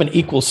if you have an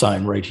equal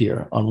sign right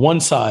here, on one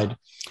side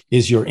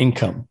is your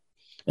income,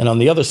 and on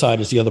the other side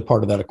is the other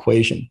part of that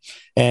equation.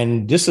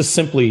 And this is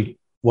simply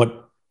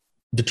what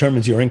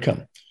determines your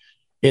income.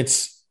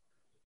 It's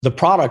the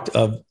product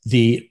of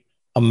the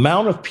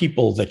amount of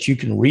people that you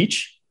can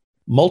reach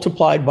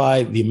multiplied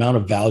by the amount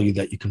of value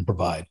that you can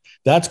provide.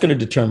 That's going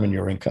to determine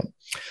your income.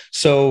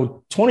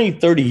 So 20,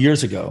 30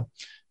 years ago,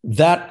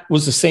 that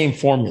was the same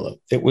formula.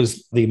 It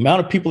was the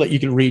amount of people that you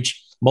could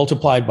reach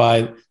multiplied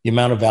by the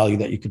amount of value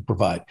that you could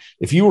provide.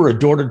 If you were a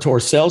door-to-door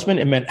salesman,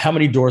 it meant how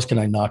many doors can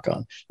I knock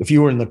on? If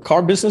you were in the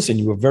car business and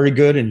you were very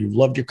good and you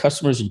loved your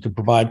customers and you could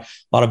provide a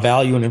lot of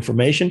value and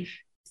information,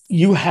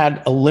 you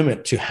had a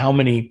limit to how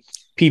many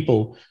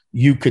people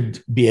you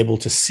could be able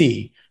to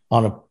see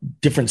on a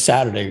different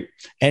Saturday.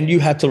 And you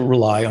had to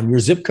rely on your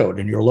zip code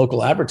and your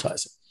local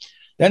advertising.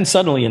 Then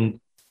suddenly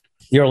in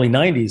the early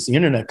 90s, the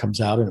internet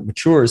comes out and it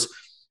matures,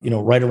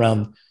 right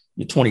around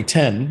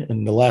 2010.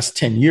 In the last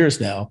 10 years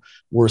now,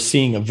 we're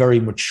seeing a very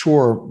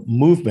mature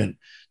movement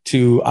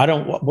to,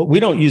 we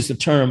don't use the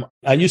term,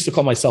 I used to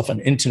call myself an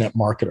internet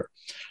marketer.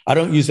 I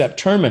don't use that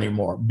term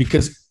anymore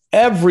because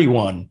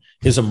everyone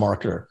is a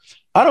marketer.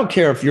 I don't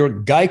care if you're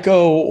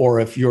Geico or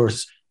if you're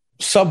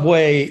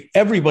Subway,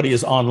 everybody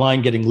is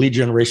online getting lead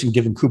generation,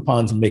 giving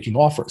coupons and making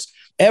offers.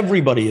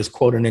 Everybody is,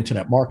 quote, an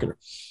internet marketer.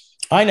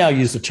 I now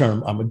use the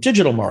term, I'm a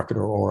digital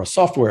marketer or a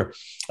software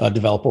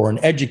developer or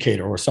an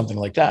educator or something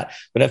like that.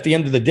 But at the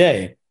end of the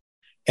day,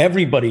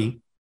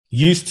 everybody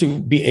used to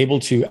be able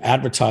to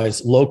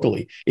advertise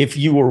locally. If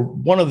you were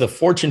one of the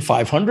Fortune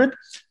 500,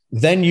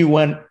 then you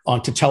went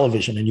onto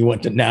television and you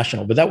went to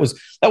national. But that was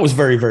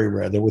very, very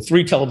rare. There were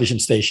 3 television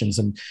stations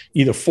and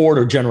either Ford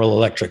or General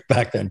Electric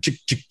back then,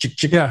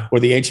 or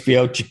the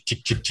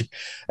HBO.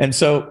 And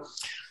so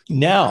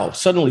now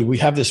suddenly we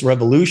have this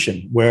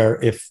revolution where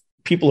if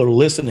people are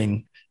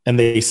listening and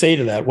they say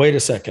to that, wait a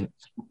second,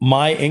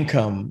 my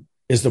income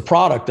is the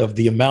product of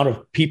the amount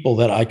of people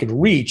that I could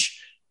reach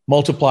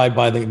multiplied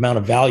by the amount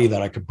of value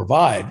that I could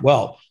provide.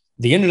 Well,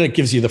 the internet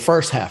gives you the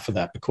first half of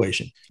that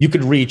equation. You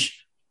could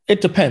reach, it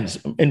depends.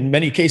 In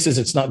many cases,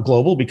 it's not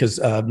global because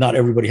not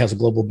everybody has a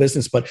global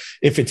business. But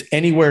if it's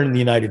anywhere in the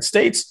United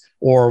States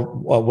or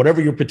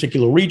whatever your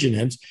particular region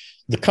is,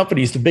 the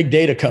companies, the big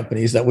data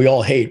companies that we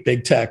all hate,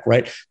 big tech,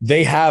 right?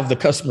 They have the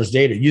customer's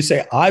data. You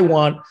say, I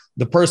want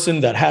the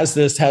person that has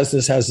this,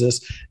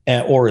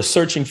 or is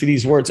searching for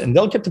these words, and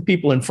they'll get the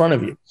people in front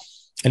of you.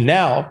 And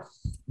now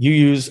you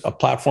use a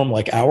platform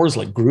like ours,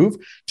 like Groove,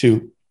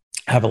 to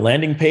have a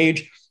landing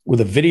page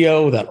with a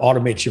video that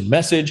automates your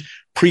message,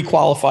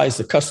 pre-qualifies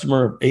the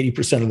customer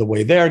 80% of the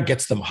way there,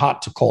 gets them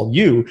hot to call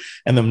you.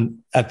 And then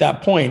at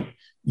that point,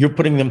 you're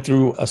putting them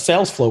through a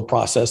sales flow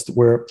process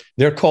where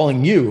they're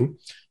calling you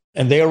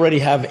and they already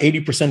have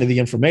 80% of the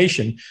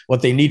information.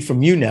 What they need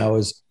from you now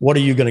is, what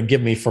are you going to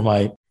give me for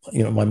my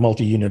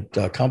multi-unit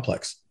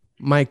complex?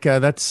 Mike,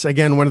 that's,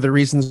 again, one of the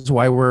reasons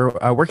why we're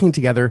working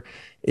together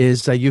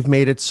is you've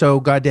made it so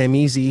goddamn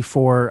easy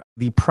for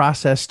the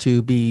process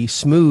to be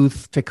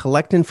smooth, to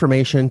collect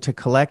information, to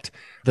collect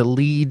the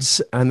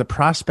leads and the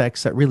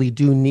prospects that really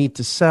do need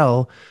to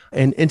sell,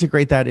 and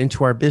integrate that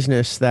into our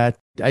business. That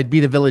I'd be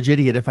the village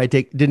idiot if I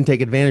didn't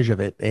take advantage of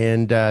it.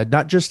 And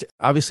not just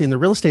obviously in the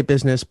real estate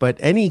business, but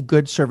any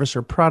good service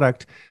or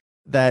product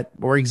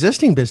or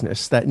existing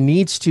business that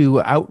needs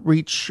to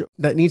outreach,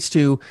 that needs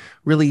to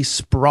really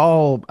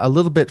sprawl a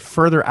little bit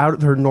further out of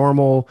their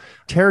normal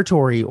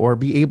territory, or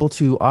be able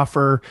to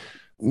offer,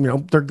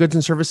 their goods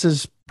and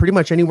services pretty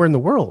much anywhere in the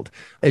world.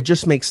 It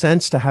just makes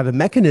sense to have a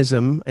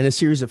mechanism and a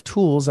series of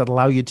tools that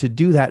allow you to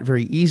do that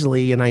very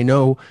easily. And I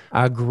know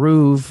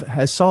Groove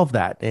has solved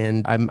that.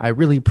 And I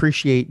really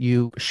appreciate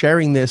you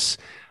sharing this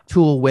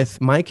tool with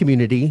my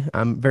community.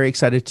 I'm very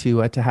excited to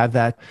have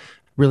that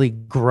really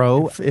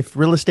grow. If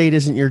real estate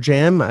isn't your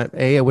jam,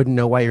 I wouldn't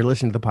know why you're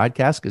listening to the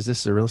podcast, because this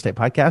is a real estate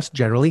podcast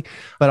generally,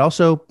 but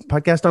also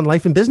podcast on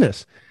life and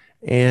business.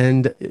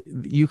 And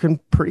you can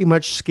pretty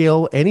much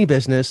scale any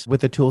business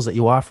with the tools that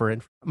you offer.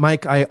 And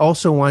Mike, I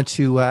also want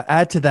to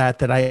add to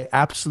that I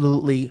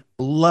absolutely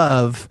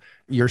love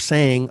your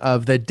saying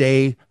of the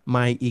day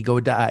my ego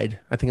died.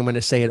 I think I'm going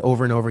to say it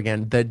over and over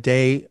again. The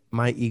day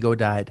my ego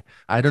died.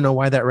 I don't know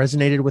why that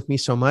resonated with me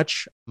so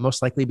much.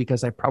 Most likely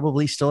because I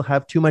probably still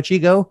have too much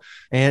ego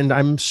and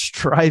I'm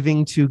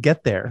striving to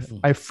get there.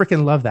 I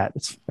freaking love that.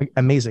 It's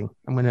amazing.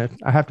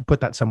 I have to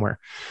put that somewhere.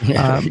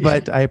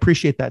 But I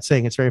appreciate that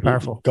saying. It's very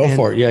powerful. Go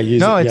for it. Yeah.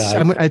 Use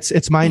it.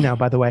 It's mine now,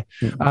 by the way.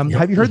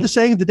 Have you heard the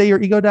saying, the day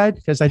your ego died?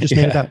 Because I just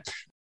made it up.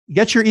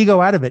 Get your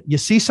ego out of it. You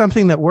see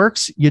something that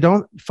works, you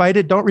don't fight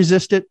it, don't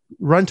resist it,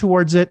 run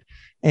towards it.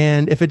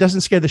 And if it doesn't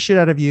scare the shit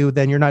out of you,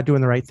 then you're not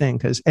doing the right thing,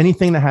 because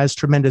anything that has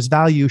tremendous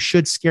value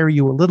should scare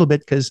you a little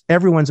bit, because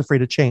everyone's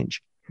afraid of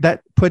change.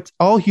 That puts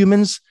all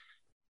humans,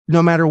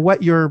 no matter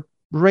what your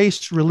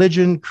race,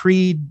 religion,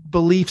 creed,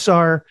 beliefs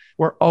are,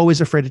 we're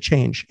always afraid of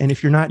change. And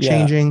if you're not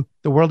changing,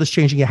 the world is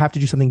changing. You have to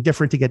do something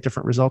different to get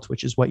different results,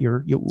 which is what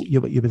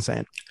you've been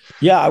saying.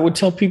 Yeah, I would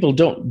tell people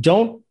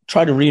don't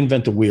try to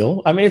reinvent the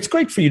wheel. I mean, it's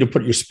great for you to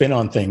put your spin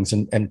on things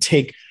and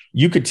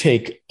you could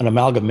take an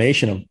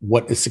amalgamation of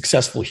what is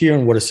successful here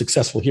and what is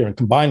successful here and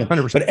combine them.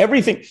 100%. But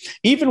everything,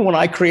 even when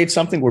I create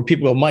something where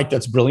people go, Mike,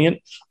 that's brilliant,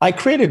 I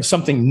created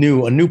something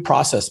new, a new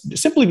process,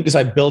 simply because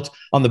I built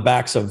on the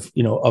backs of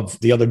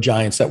the other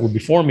giants that were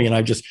before me. And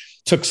I just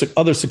took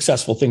other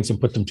successful things and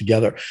put them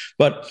together.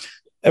 But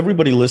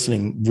everybody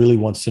listening really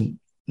wants to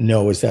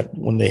know is that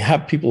when they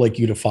have people like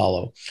you to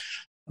follow,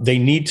 they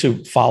need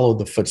to follow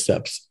the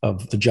footsteps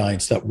of the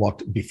giants that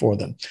walked before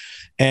them.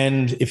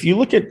 And if you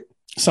look at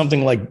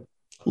something like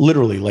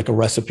literally like a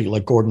recipe,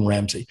 like Gordon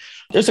Ramsay,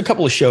 there's a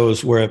couple of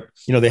shows where,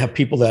 they have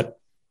people that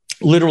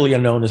literally are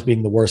known as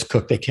being the worst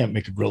cook. They can't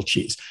make a grilled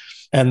cheese.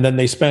 And then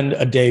they spend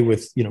a day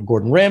with,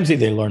 Gordon Ramsay.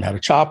 They learn how to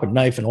chop and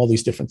knife and all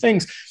these different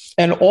things.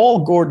 And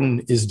all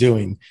Gordon is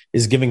doing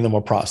is giving them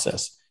a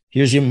process.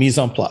 Here's your mise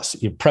en place.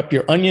 You prep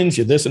your onions,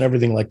 your this and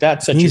everything like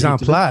that. Mise en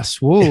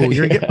place. Whoa,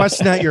 you're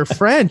busting out your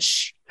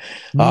French.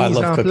 I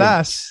love cooking.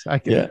 Place.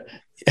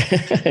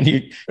 And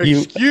you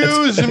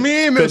excuse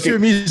me, Monsieur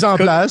Mise en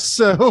place.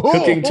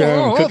 Cooking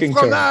term.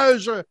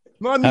 Fromage,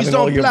 mise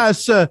en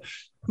place.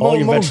 All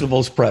your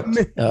vegetables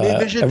prepped.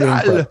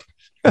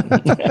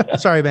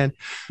 Sorry, man.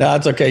 No,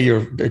 it's okay.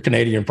 You're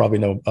Canadian. You probably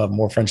know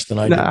more French than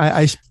I do.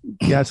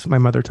 Yeah, it's my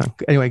mother tongue.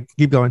 Anyway,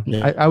 keep going.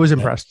 Yeah. I was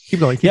impressed. Keep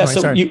going. Keep going.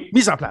 Sorry.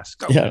 Mise en place.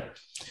 Go. Yeah.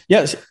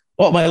 Yes.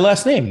 Well, my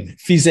last name,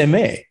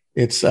 Fils-Aimé.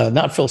 It's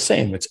not Phil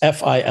Same. It's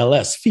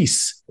Fils,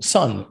 fils,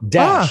 son,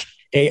 dash,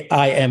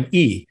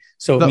 Aime.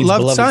 So it means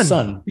beloved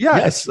son. Yeah,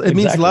 yes, it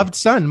means loved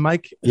son.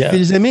 Mike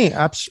Fils-Aimé.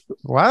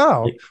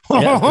 Wow. Yeah,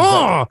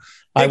 exactly.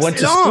 I went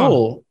to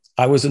school.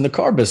 I was in the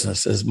car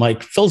business as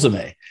Mike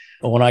Fils-Aimé.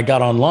 When I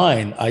got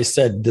online, I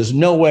said, there's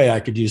no way I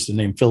could use the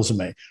name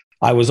Fils-Aimé.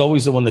 I was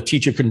always the one the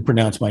teacher couldn't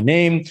pronounce my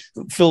name,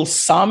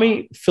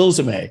 Sami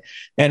Fils-Aimé.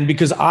 And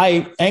because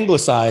I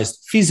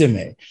anglicized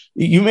Fils-Aimé,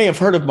 you may have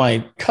heard of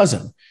my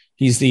cousin.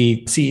 He's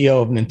the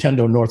CEO of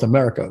Nintendo North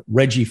America,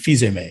 Reggie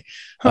Fils-Aimé.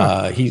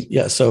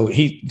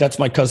 That's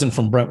my cousin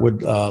from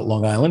Brentwood,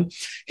 Long Island.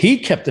 He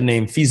kept the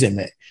name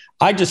Fils-Aimé.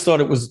 I just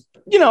thought it was,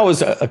 I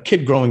was a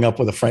kid growing up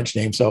with a French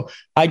name. So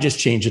I just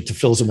changed it to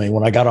Fils-Aimé.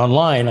 When I got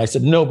online, I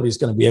said, nobody's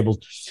going to be able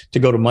to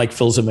go to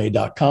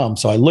MikeFils-Aimé.com.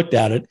 So I looked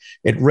at it.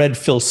 It read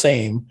Phil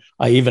Same.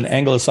 I even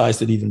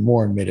anglicized it even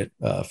more and made it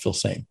Phil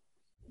Same.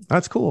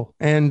 That's cool.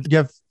 And you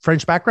have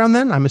French background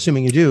then? I'm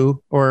assuming you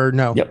do, or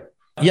no? Yep.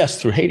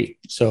 Yes, through Haiti.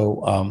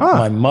 So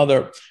my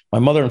mother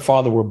and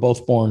father were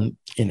both born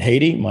in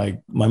Haiti. My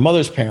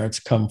mother's parents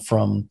come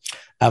from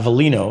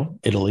Avellino,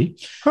 Italy,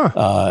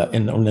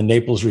 in the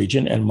Naples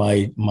region. And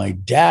my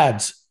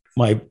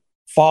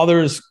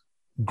father's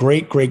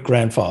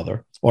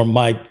great-great-grandfather, or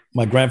my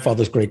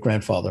grandfather's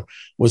great-grandfather,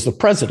 was the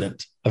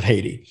president of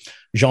Haiti,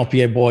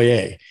 Jean-Pierre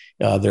Boyer.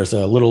 There's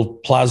a little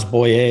Place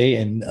Boyer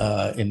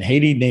in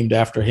Haiti named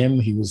after him.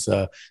 He's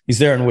there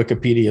in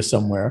Wikipedia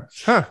somewhere.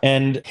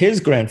 And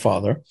his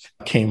grandfather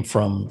came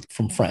from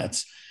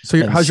France.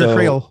 So how's your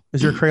Creole?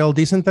 Is your Creole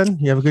decent then?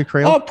 You have a good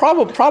Creole?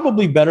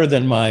 Probably better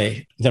than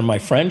my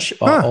French.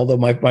 Although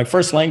my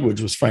first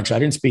language was French. I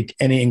didn't speak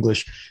any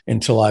English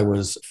until I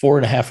was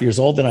 4.5 years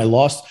old. Then I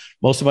lost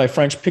most of my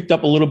French, picked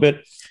up a little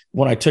bit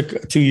when I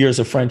took 2 years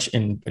of French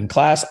in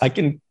class. I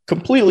can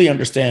completely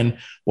understand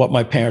what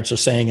my parents are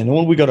saying. And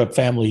when we go to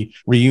family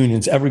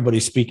reunions,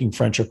 everybody's speaking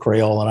French or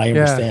Creole, and I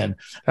understand.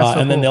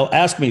 Then they'll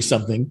ask me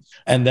something,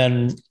 and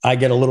then I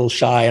get a little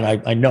shy,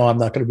 and I know I'm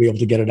not going to be able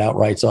to get it out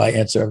right. So I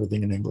answer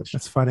everything in English.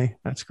 That's funny.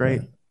 That's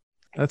great. Yeah.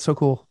 That's so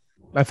cool.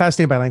 I'm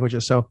fascinated by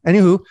languages. So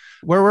anywho,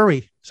 where were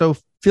we? So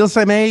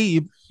Fils-Aimé,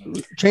 you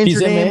changed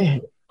your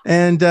name,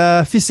 and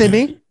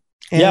Fils-Aimé.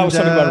 I was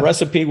talking about a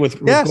recipe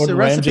with Gordon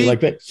Ramsay. Like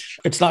that.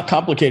 It's not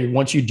complicated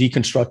once you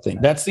deconstruct things.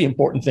 That's the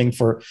important thing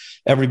for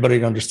everybody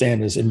to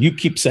understand is, and you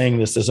keep saying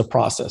this as a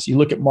process. You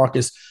look at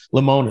Marcus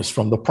Lemonis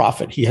from The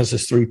Prophet. He has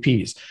his 3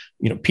 Ps,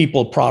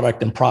 people,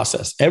 product, and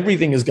process.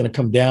 Everything is going to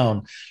come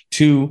down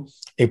to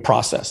a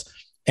process.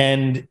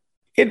 And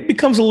it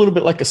becomes a little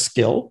bit like a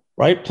skill,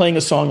 right? Playing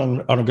a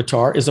song on a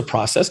guitar is a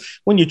process.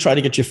 When you try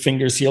to get your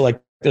fingers here like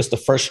this, the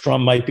first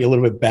strum might be a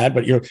little bit bad,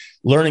 but you're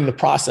learning the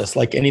process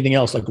like anything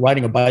else, like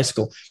riding a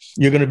bicycle.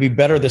 you're going to be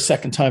better the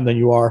second time than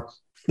you are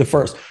the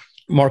first.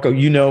 Marco,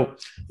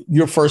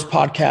 your first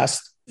podcast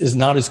is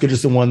not as good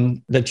as the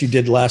one that you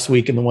did last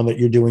week and the one that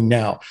you're doing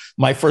now.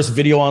 My first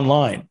video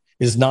online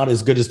is not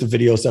as good as the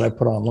videos that I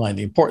put online.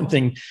 The important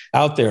thing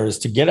out there is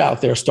to get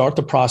out there, start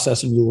the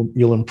process, and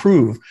you'll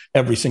improve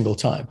every single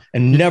time.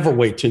 And never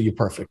wait till you're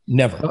perfect.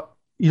 Never.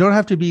 You don't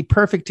have to be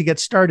perfect to get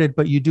started,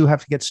 but you do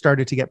have to get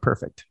started to get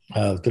perfect.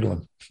 Good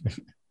one. I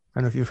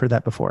don't know if you've heard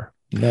that before.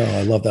 No,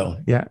 I love that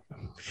one. Yeah.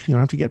 You don't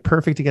have to get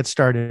perfect to get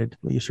started,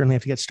 but you certainly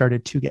have to get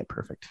started to get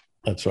perfect.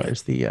 That's right.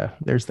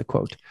 There's the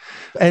quote.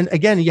 And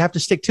again, you have to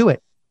stick to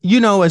it. You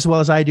know, as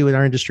well as I do in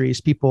our industries,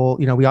 people,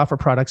 we offer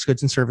products,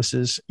 goods, and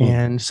services,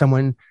 and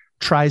someone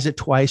tries it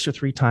twice or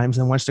three times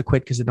and wants to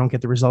quit because they don't get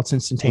the results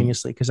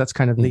instantaneously. Because that's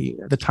kind of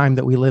the time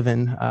that we live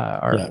in.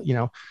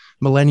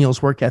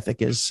 Millennials' work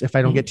ethic is, if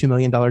I don't get $2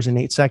 million in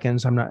 8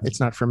 seconds, it's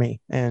not for me.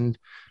 And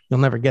you'll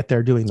never get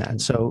there doing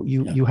that. So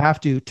you have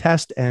to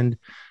test and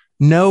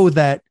know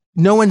that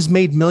no one's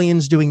made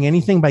millions doing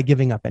anything by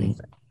giving up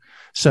anything.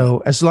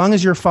 So as long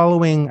as you're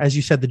following, as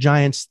you said, the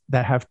giants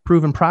that have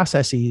proven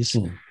processes,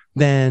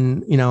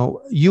 then,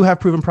 you have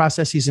proven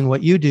processes in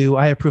what you do.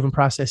 I have proven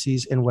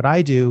processes in what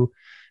I do.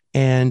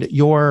 And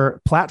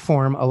your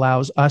platform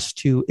allows us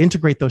to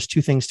integrate those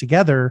two things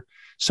together.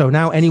 So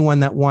now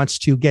anyone that wants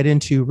to get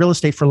into real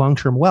estate for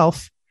long-term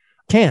wealth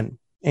can.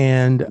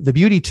 And the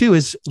beauty too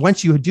is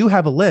once you do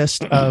have a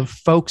list of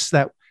folks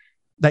that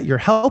you're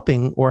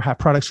helping or have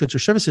products, goods, or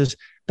services,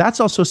 that's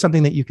also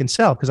something that you can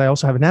sell. Because I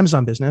also have an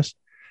Amazon business.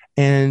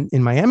 And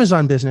in my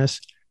Amazon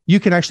business, you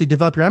can actually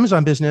develop your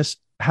Amazon business,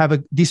 have a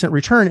decent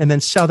return, and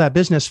then sell that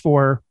business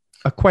for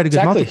quite a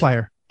good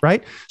multiplier,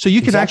 right? So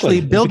you can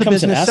actually build the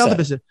business, sell the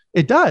business.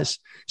 It does.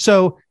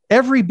 So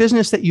every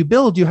business that you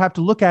build, you have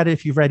to look at it.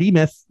 If you've read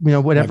E-Myth,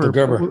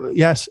 whatever.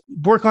 Yes.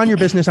 Work on your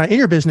business, not in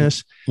your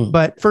business.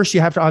 But first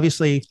you have to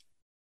obviously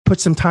put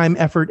some time,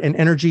 effort, and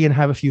energy and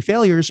have a few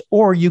failures,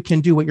 or you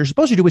can do what you're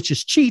supposed to do, which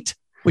is cheat,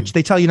 which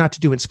they tell you not to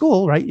do in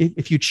school, right?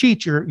 If you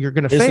cheat, you're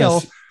going to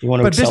fail.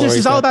 But business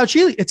is all about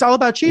cheating. It's all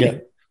about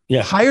cheating.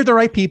 Yeah. Hire the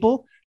right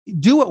people,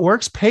 do what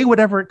works, pay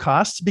whatever it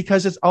costs,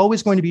 because it's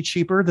always going to be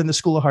cheaper than the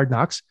school of hard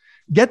knocks.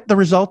 Get the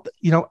result,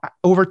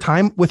 over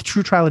time with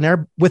true trial and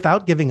error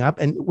without giving up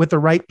and with the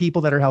right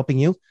people that are helping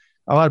you.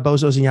 A lot of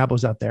bozos and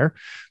yabos out there.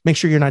 Make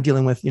sure you're not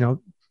dealing with,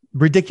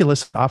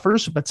 ridiculous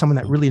offers, but someone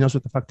that really knows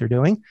what the fuck they're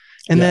doing.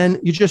 And then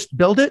you just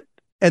build it.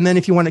 And then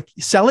if you want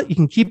to sell it, you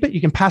can keep it. You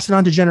can pass it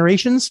on to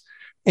generations.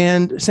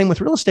 And same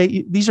with real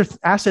estate. These are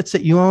assets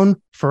that you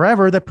own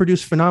forever that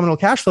produce phenomenal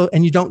cash flow,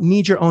 and you don't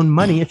need your own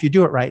money if you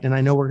do it right. And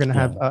I know we're going to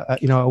have a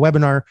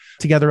webinar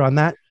together on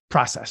that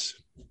process.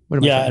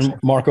 And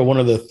Marco, one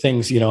of the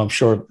things, I'm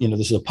sure, this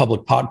is a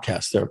public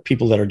podcast. There are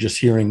people that are just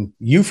hearing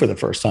you for the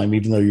first time,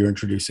 even though you're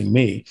introducing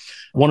me.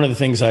 One of the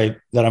things that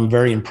I'm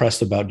very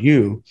impressed about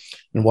you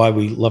and why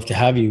we love to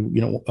have you,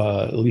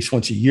 at least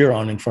once a year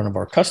on in front of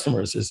our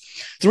customers is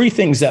 3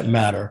 things that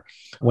matter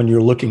when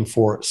you're looking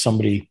for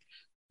somebody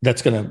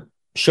that's going to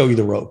show you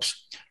the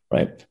ropes,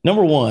 right?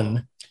 Number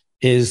 1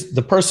 is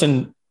the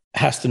person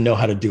has to know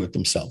how to do it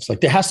themselves.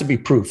 Like there has to be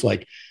proof.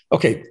 Like,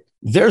 okay,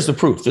 there's the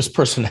proof. This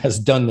person has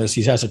done this.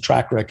 He has a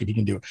track record. He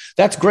can do it.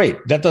 That's great.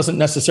 That doesn't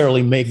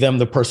necessarily make them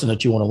the person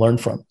that you want to learn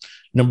from.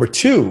 Number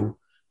 2,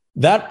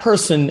 that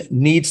person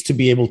needs to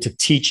be able to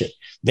teach it.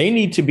 They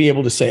need to be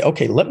able to say,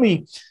 okay, let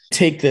me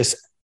take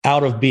this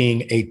out of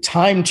being a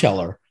time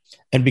teller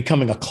and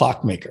becoming a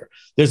clockmaker.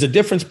 There's a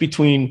difference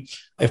between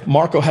if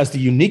Marco has the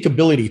unique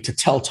ability to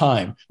tell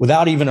time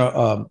without even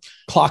a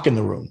clock in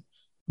the room.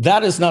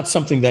 That is not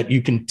something that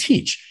you can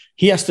teach.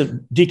 He has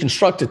to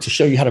deconstruct it to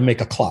show you how to make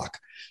a clock.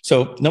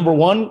 So number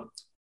 1,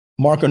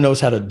 Marco knows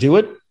how to do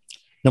it.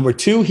 Number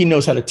 2, he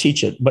knows how to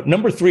teach it. But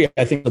number 3,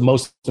 I think the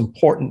most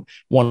important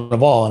one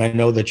of all, and I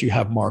know that you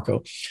have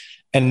Marco,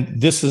 and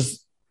this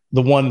is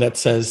the one that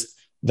says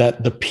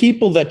that the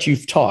people that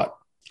you've taught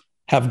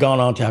have gone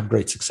on to have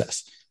great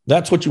success.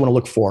 That's what you want to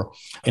look for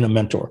in a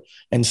mentor.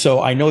 And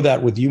so I know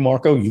that with you,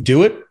 Marco, you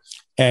do it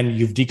and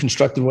you've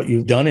deconstructed what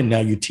you've done and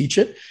now you teach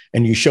it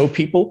and you show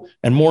people.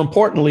 And more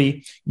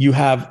importantly, you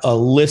have a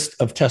list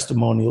of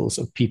testimonials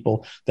of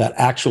people that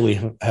actually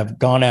have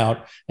gone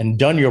out and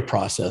done your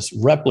process,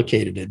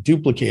 replicated it,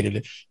 duplicated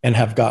it, and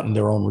have gotten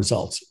their own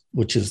results,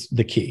 which is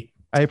the key.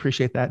 I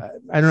appreciate that.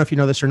 I don't know if you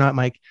know this or not,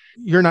 Mike.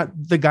 You're not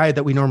the guy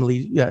that we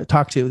normally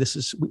talk to. I think this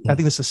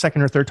is the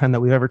second or third time that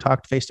we've ever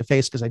talked face to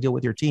face because I deal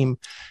with your team.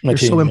 You're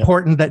so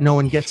important that no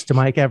one gets to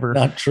Mike ever.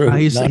 Not true.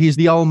 He's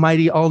the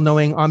almighty,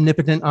 all-knowing,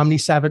 omnipotent,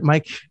 omnisavant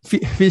Mike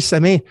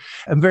Fils-Aimé.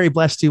 I'm very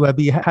blessed to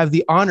have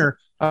the honor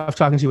of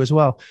talking to you as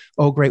well.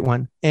 Oh, great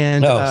one.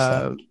 And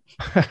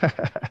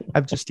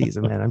I'm just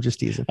teasing, man. I'm just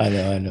teasing. I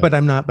know. But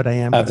I'm not, but I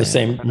am. I have the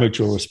same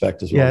mutual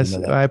respect as well. Yes,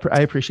 I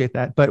appreciate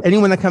that. But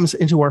anyone that comes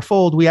into our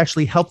fold, we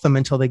actually help them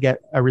until they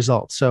get a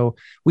result. So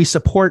we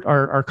support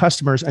our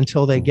customers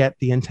until they get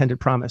the intended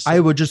promise. I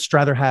would just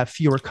rather have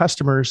fewer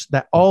customers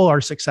that all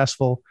are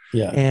successful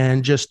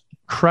and just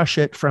crush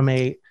it from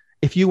a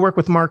if you work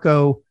with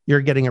Marco,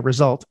 you're getting a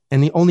result.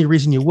 And the only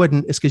reason you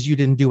wouldn't is because you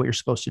didn't do what you're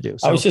supposed to do.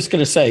 So, I was just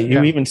going to say,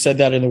 you even said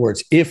that in the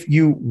words, if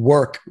you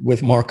work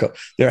with Marco,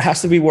 there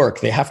has to be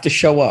work. They have to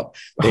show up.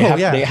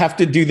 They have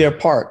to do their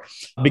part,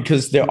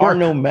 because there are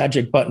no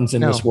magic buttons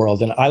in this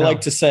world. And I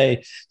like to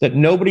say that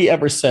nobody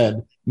ever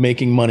said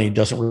making money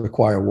doesn't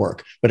require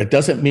work, but it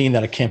doesn't mean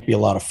that it can't be a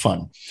lot of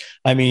fun.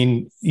 I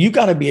mean, you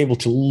got to be able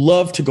to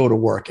love to go to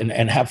work and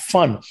have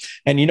fun.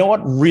 And you know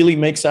what really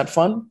makes that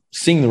fun?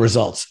 Seeing the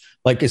results.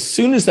 Like as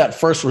soon as that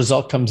first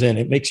result comes in,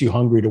 it makes you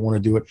hungry to want to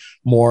do it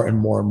more and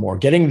more and more.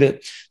 Getting the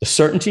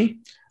certainty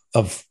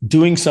of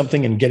doing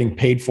something and getting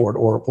paid for it,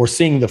 or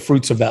seeing the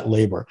fruits of that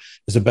labor,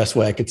 is the best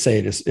way I could say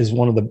it, is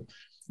one of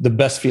the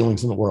best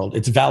feelings in the world.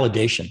 It's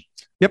validation.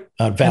 Yep.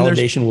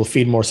 Validation will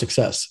feed more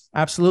success.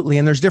 Absolutely.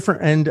 And there's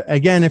different. And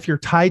again, if you're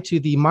tied to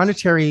the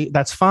monetary,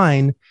 that's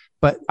fine.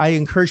 But I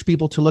encourage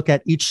people to look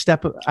at each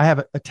step. I have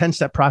a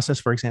 10-step process,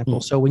 for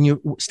example. So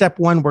when step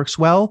 1 works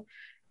well,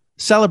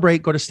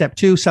 celebrate, go to step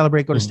 2,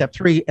 celebrate, go to step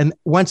 3. And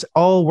once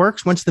all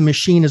works, once the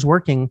machine is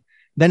working,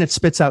 then it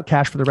spits out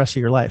cash for the rest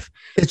of your life.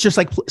 It's just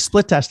like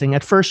split testing.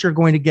 At first, you're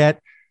going to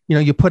get,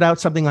 you put out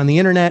something on the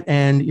internet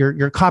and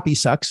your copy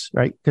sucks,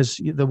 right?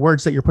 Because the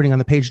words that you're putting on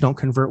the page don't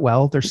convert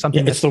well. There's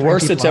something it's the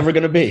worst it's ever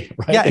going to be,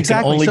 right? Yeah,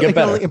 exactly. It can only get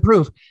better. Only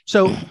improve.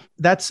 So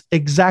that's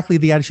exactly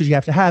the attitude you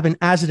have to have. And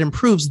as it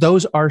improves,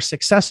 those are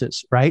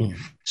successes, right?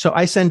 So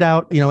I send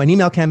out, an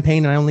email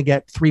campaign and I only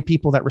get 3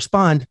 people that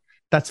respond.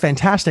 That's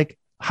fantastic.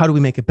 How do we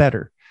make it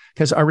better?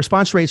 Because our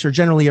response rates are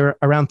generally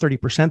around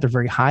 30%. They're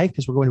very high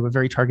because we're going to a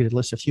very targeted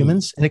list of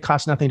humans, and it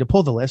costs nothing to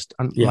pull the list.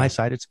 On my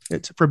side,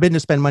 it's forbidden to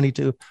spend money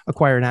to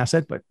acquire an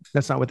asset, but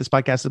that's not what this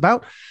podcast is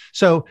about.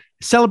 So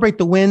celebrate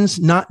the wins,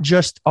 not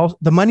just all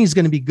the money is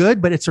going to be good,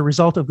 but it's a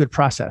result of good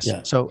process.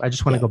 So I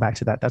just want to go back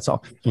to that. That's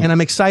all. And I'm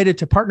excited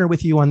to partner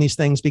with you on these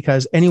things,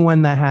 because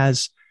anyone that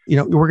has,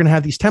 we're going to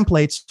have these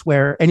templates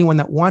where anyone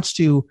that wants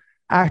to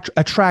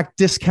attract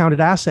discounted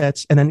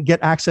assets and then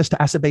get access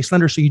to asset-based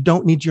lenders, so you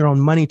don't need your own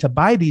money to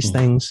buy these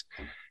things.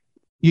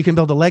 You can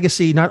build a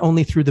legacy not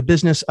only through the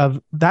business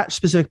of that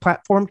specific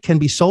platform can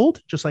be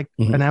sold, just like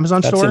an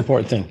Amazon store. That's an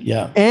important thing.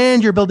 Yeah.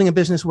 And you're building a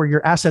business where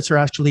your assets are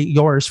actually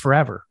yours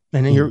forever.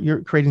 And then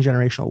you're creating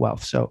generational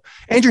wealth. So,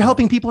 and you're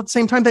helping people at the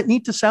same time that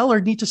need to sell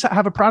or need to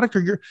have a product,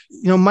 or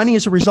money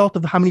is a result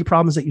of how many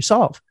problems that you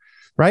solve,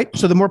 right?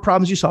 So the more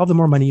problems you solve, the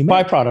more money you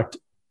make. Byproduct.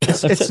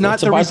 It's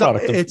not the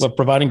byproduct of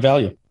providing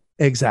value.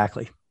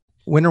 Exactly.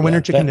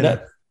 Winner, chicken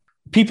dinner.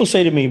 People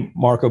say to me,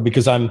 Marco,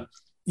 because I'm,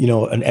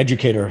 an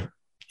educator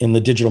in the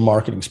digital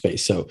marketing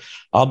space. So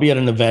I'll be at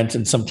an event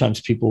and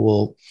sometimes people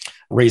will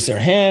raise their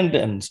hand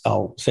and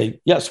I'll say,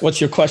 yes, what's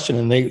your question?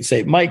 And they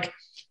say, Mike,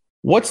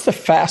 what's the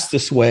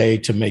fastest way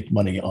to make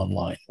money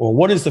online? Or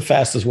what is the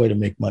fastest way to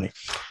make money?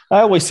 I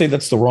always say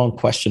that's the wrong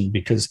question,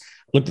 because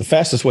look, the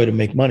fastest way to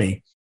make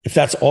money, if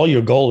that's all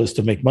your goal is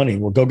to make money,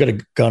 well, go get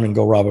a gun and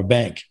go rob a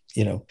bank.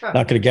 Not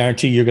going to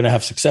guarantee you're going to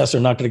have success or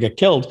not going to get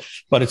killed,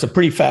 but it's a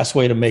pretty fast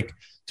way to make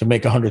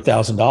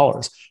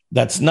 $100,000.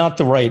 That's not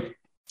the right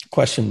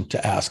question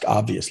to ask,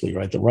 obviously,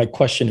 right? The right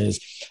question is,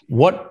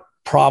 what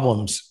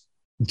problems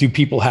do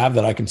people have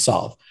that I can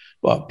solve?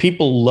 Well,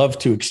 people love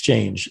to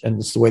exchange, and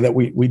it's the way that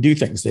we do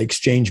things. They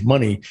exchange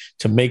money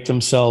to make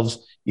themselves,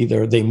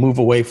 either they move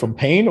away from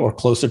pain or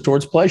closer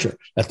towards pleasure.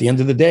 At the end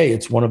of the day,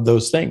 it's one of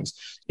those things.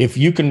 If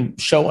you can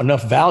show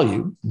enough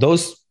value,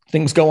 those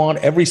things go on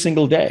every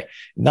single day.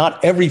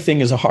 Not everything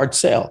is a hard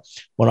sale.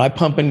 When I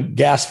pump in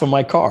gas for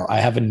my car, I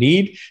have a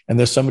need and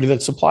there's somebody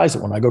that supplies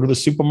it. When I go to the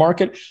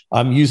supermarket,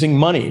 I'm using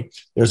money.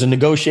 There's a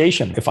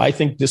negotiation. If I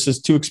think this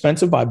is too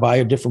expensive, I buy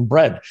a different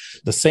bread.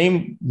 The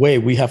same way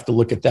we have to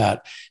look at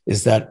that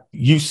is that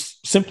you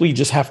simply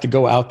just have to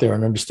go out there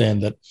and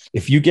understand that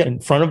if you get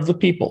in front of the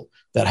people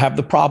that have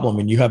the problem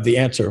and you have the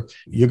answer,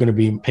 you're going to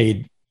be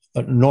paid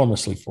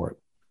enormously for it.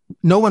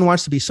 No one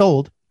wants to be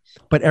sold,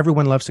 but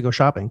everyone loves to go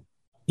shopping.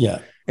 Yeah.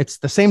 It's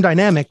the same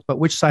dynamic, but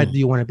which side do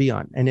you want to be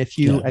on? And if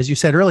you, as you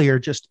said earlier,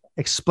 just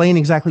explain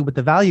exactly what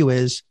the value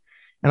is,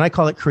 and I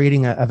call it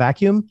creating a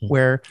vacuum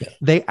where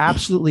they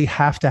absolutely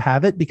have to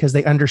have it because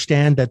they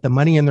understand that the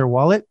money in their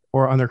wallet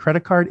or on their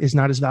credit card is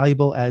not as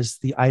valuable as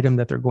the item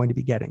that they're going to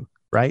be getting.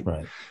 Right.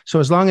 So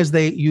as long as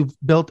you've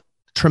built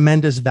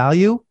tremendous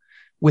value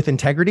with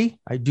integrity,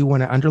 I do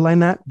want to underline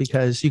that,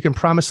 because you can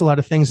promise a lot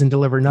of things and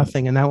deliver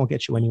nothing, and that won't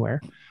get you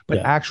anywhere. But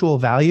actual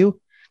value,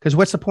 because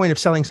what's the point of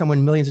selling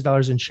someone millions of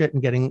dollars in shit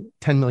and getting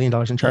 $10 million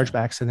in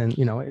chargebacks? And then,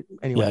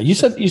 anyway. Yeah,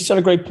 you said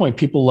a great point.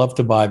 People love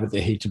to buy, but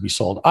they hate to be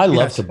sold. I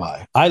love to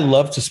buy. I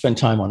love to spend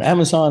time on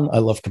Amazon. I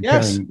love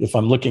comparing. If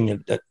I'm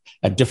looking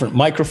at different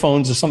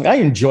microphones or something, I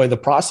enjoy the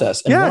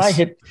process. And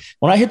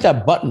when I hit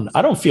that button,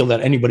 I don't feel that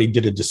anybody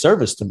did a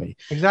disservice to me.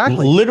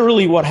 Exactly.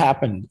 Literally what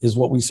happened is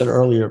what we said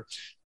earlier.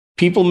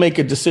 People make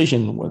a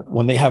decision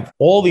when they have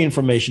all the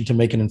information to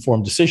make an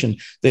informed decision.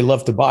 They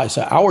love to buy.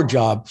 So our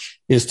job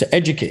is to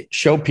educate,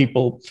 show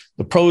people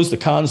the pros, the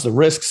cons, the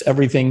risks,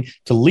 everything,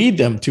 to lead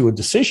them to a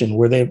decision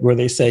where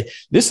they say,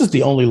 this is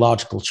the only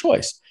logical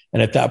choice.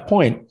 And at that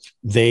point,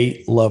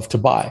 they love to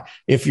buy.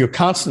 If you're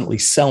constantly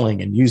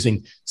selling and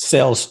using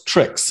sales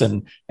tricks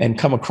and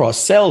come across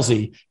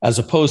salesy, as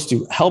opposed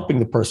to helping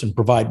the person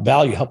provide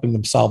value, helping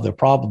them solve their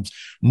problems,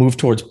 move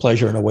towards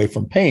pleasure and away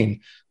from pain,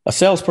 a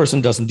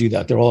salesperson doesn't do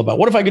that. They're all about,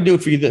 what if I could do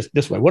it for you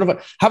this way?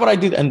 How about I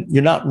do that? And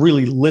you're not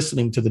really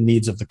listening to the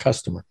needs of the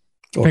customer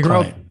or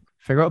client.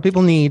 Figure out what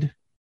people need,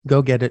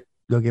 go get it,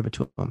 go give it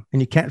to them.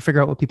 And you can't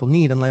figure out what people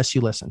need unless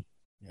you listen,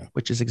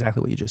 which is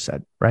exactly what you just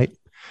said, right?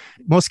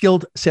 Most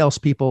skilled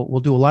salespeople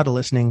will do a lot of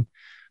listening.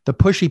 The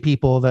pushy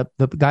people, the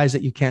guys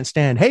that you can't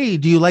stand. Hey,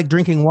 do you like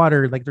drinking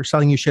water? Like they're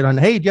selling you shit on,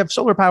 hey, do you have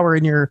solar power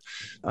in your,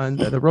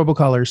 the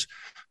robocallers?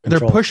 They're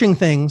pushing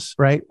things,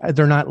 right?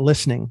 They're not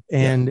listening.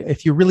 And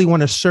if you really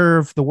want to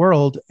serve the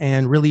world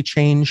and really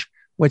change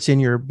what's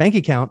in your bank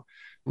account,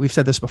 we've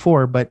said this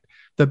before, but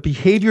the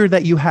behavior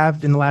that you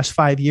have in the last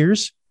 5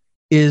 years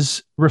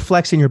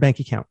reflects in your bank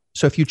account.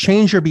 So if you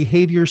change your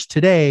behaviors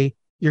today,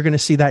 you're going to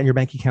see that in your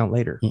bank account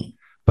later.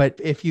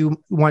 But if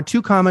you want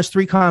 2 commas,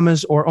 3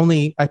 commas, or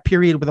only a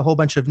period with a whole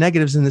bunch of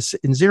negatives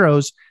in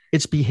zeros,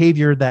 it's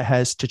behavior that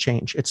has to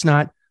change. It's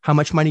not how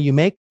much money you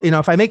make.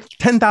 If I make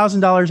 $10,000,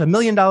 $1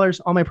 million,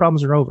 all my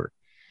problems are over.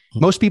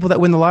 Most people that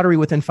win the lottery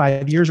within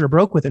 5 years are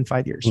broke within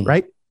 5 years,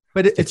 right?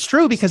 But it's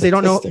true because they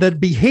don't know the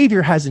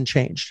behavior hasn't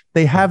changed.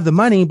 They have the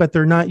money, but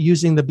they're not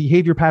using the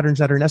behavior patterns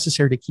that are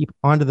necessary to keep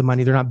onto the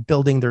money. They're not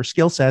building their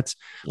skill sets.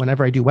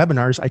 Whenever I do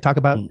webinars, I talk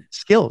about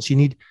skills. You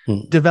need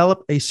to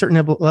develop a certain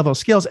level of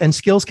skills, and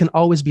skills can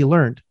always be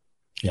learned.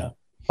 Yeah.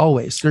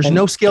 Always. There's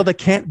no skill that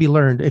can't be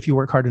learned if you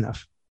work hard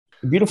enough.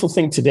 The beautiful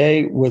thing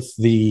today with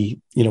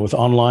with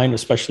online,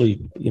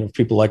 especially,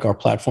 people like our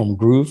platform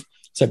Groove,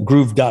 it's at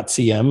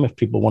groove.cm. If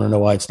people want to know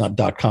why it's not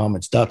 .com,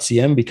 it's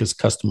 .cm because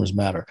customers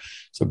matter.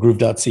 So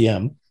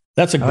groove.cm.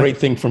 That's a great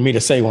thing for me to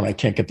say when I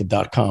can't get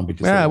the .com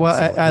because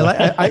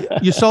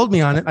you sold me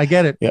on it. I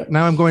get it. Yeah.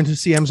 Now I'm going to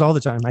CMs all the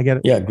time. I get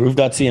it. Yeah,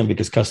 groove.cm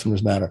because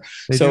customers matter.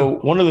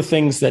 One of the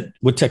things that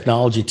with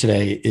technology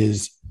today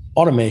is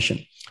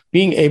automation.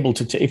 Being able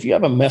to, if you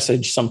have a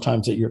message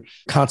sometimes that you're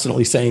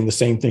constantly saying the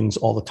same things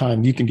all the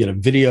time, you can get a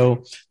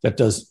video that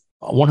does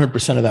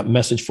 100% of that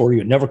message for you.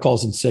 It never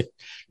calls in sick,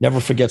 never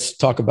forgets to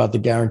talk about the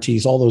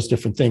guarantees, all those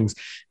different things,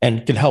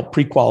 and can help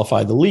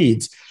pre-qualify the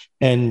leads.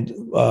 And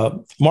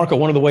Marco,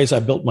 one of the ways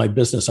I built my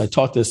business, I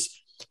taught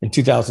this in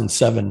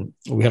 2007.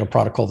 We had a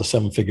product called the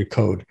 7-Figure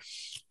Code.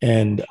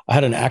 And I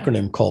had an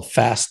acronym called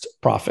FAST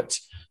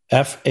Profits.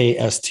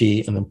 FAST,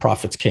 and then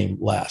profits came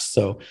last.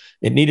 So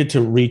it needed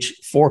to reach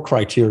 4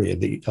 criteria.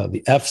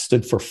 The F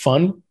stood for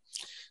fun,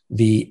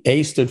 the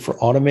A stood for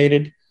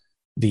automated,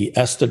 the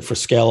S stood for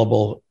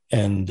scalable,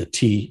 and the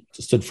T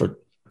stood for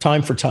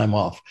time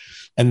off.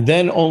 And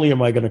then only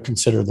am I going to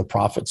consider the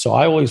profit. So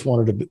I always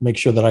wanted to make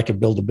sure that I could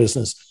build a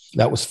business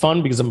that was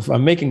fun, because if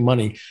I'm making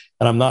money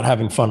and I'm not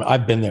having fun,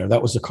 I've been there.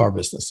 That was the car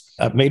business.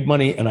 I've made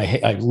money and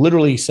I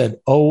literally said,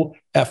 oh,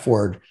 F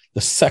word, the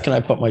second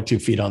I put my 2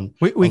 feet on.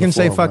 We can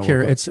say fuck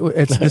here. This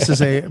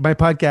is my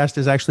podcast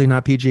is actually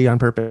not PG on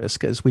purpose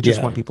because we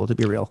just want people to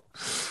be real.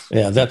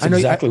 Yeah, that's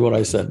exactly what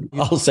I said.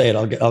 I'll say it.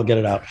 I'll get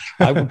it out.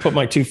 I would put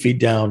my 2 feet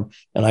down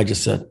and I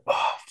just said,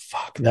 oh,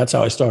 fuck. That's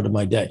how I started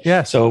my day.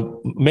 Yeah.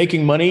 So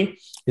making money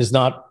is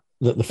not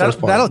the first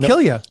part. That'll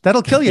kill you.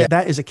 That'll kill you.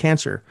 That is a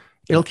cancer.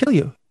 It'll kill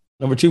you.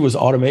 Number 2 was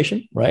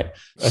automation, right?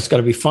 That's got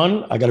to be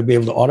fun. I got to be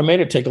able to automate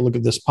it. Take a look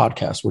at this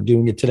podcast. We're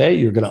doing it today.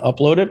 You're going to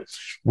upload it.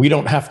 We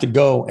don't have to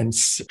go and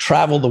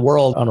travel the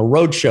world on a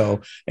road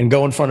show and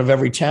go in front of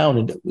every town.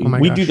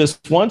 And we do this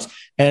once,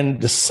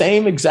 and the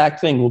same exact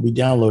thing will be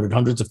downloaded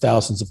hundreds of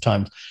thousands of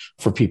times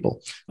for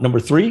people. Number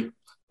 3,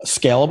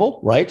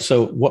 scalable, right?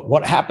 So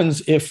what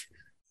happens if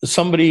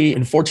somebody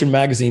in Fortune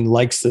magazine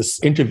likes this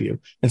interview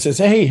and says,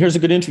 hey, here's a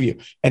good interview,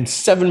 and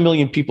 7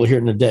 million people hear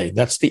it in a day?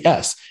 That's the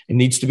S. It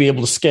needs to be able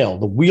to scale.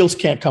 The wheels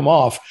can't come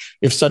off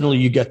if suddenly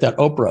you get that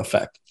Oprah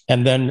effect.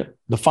 And then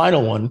the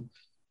final one,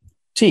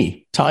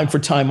 T, time for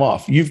time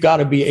off. You've got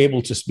to be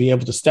able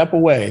to step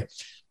away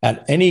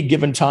at any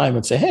given time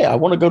and say, hey, I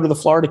want to go to the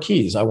Florida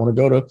Keys. I want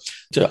to go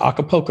to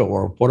Acapulco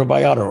or Puerto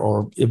Vallarta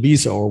or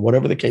Ibiza or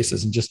whatever the case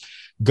is, and just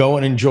go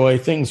and enjoy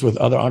things with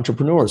other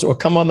entrepreneurs, or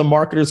come on the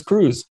Marketers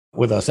Cruise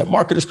with us at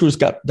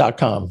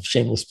marketerscruise.com.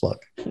 Shameless plug.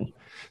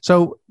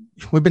 So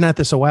we've been at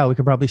this a while. We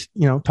could probably,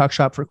 talk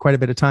shop for quite a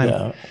bit of time.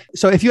 Yeah.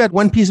 So if you had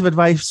one piece of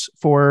advice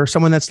for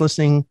someone that's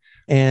listening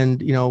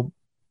and,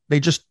 they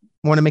just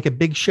want to make a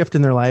big shift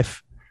in their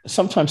life.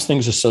 Sometimes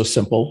things are so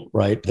simple,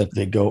 right, that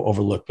they go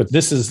overlooked. But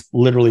this is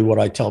literally what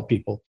I tell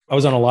people. I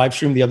was on a live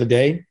stream the other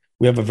day.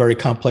 We have a very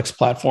complex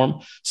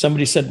platform.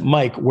 Somebody said,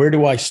 Mike, where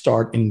do I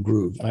start in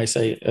Groove? And I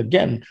say,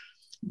 again,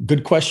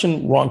 good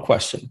question, wrong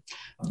question.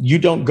 You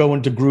don't go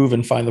into Groove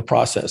and find the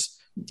process.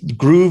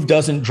 Groove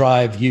doesn't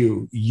drive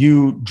you.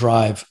 You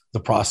drive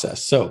the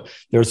process. So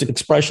there's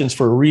expressions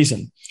for a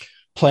reason.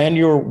 Plan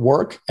your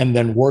work and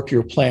then work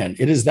your plan.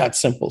 It is that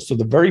simple. So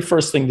the very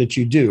first thing that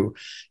you do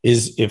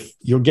is, if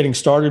you're getting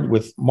started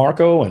with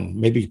Marco and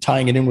maybe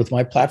tying it in with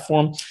my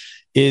platform,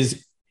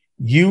 is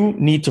you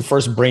need to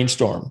first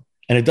brainstorm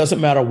And it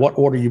doesn't matter what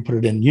order you put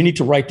it in. You need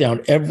to write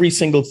down every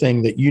single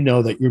thing that you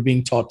know that you're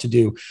being taught to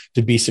do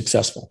to be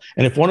successful.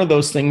 And if one of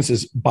those things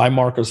is buy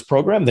Marco's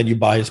program, then you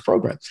buy his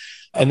program.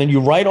 And then you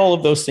write all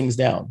of those things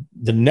down.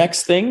 The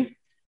next thing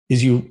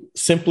is you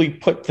simply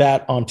put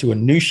that onto a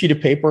new sheet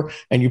of paper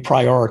and you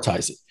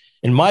prioritize it.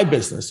 In my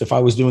business, if I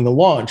was doing a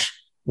launch,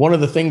 one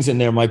of the things in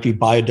there might be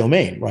buy a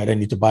domain, right? I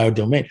need to buy a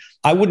domain.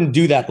 I wouldn't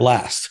do that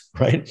last,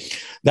 right?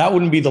 That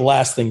wouldn't be the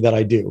last thing that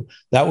I do.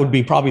 That would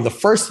be probably the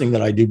first thing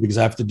that I do because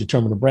I have to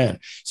determine a brand.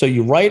 So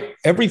you write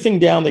everything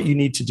down that you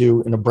need to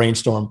do in a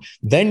brainstorm.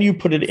 Then you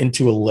put it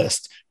into a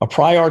list, a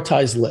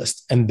prioritized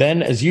list. And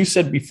then, as you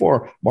said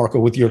before, Marco,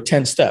 with your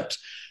 10 steps,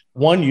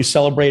 one, you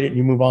celebrate it and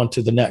you move on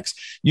to the next.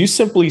 You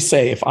simply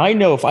say, if I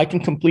know if I can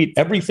complete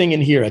everything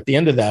in here at the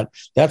end of that,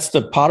 that's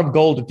the pot of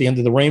gold at the end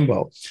of the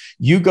rainbow.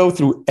 You go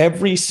through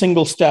every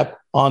single step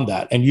on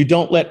that and you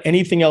don't let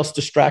anything else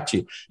distract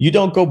you. You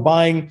don't go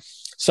buying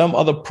some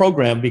other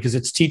program because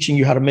it's teaching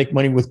you how to make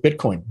money with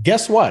Bitcoin.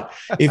 Guess what?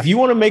 If you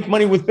want to make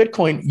money with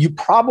Bitcoin, you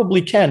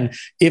probably can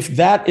if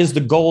that is the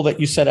goal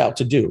that you set out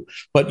to do.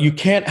 But you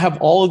can't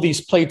have all of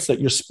these plates that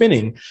you're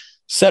spinning.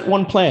 Set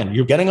one plan.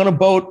 You're getting on a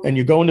boat and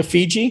you're going to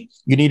Fiji.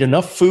 You need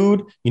enough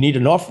food. You need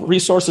enough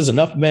resources,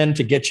 enough men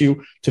to get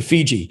you to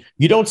Fiji.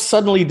 You don't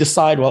suddenly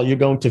decide while you're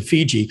going to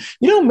Fiji,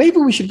 maybe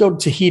we should go to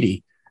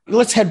Tahiti.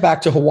 Let's head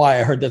back to Hawaii.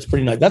 I heard that's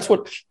pretty nice. That's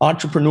what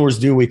entrepreneurs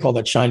do. We call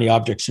that shiny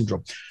object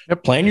syndrome.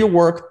 Plan your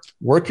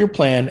work your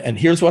plan. And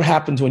here's what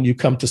happens when you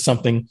come to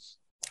something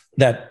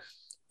that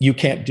you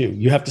can't do.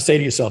 You have to say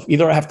to yourself,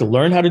 either I have to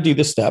learn how to do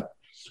this step,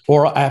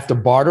 or I have to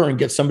barter and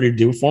get somebody to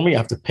do it for me. I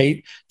have to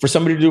pay for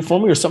somebody to do it for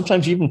me. Or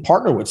sometimes you even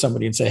partner with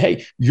somebody and say,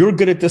 hey, you're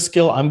good at this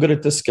skill. I'm good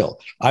at this skill.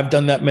 I've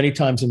done that many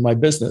times in my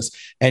business.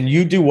 And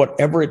you do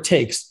whatever it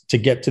takes to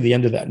get to the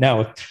end of that.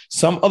 Now, if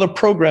some other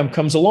program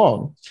comes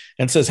along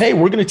and says, hey,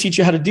 we're going to teach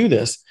you how to do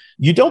this,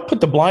 you don't put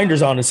the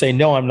blinders on and say,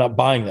 no, I'm not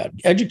buying that.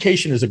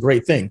 Education is a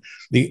great thing.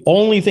 The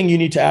only thing you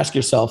need to ask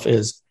yourself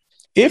is,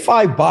 if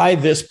I buy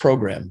this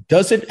program,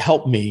 does it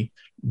help me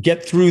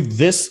get through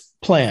this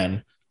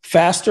plan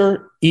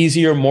faster,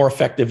 easier, more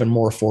effective, and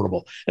more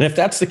affordable? And if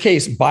that's the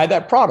case, buy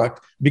that product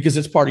because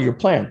it's part of your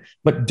plan.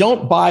 But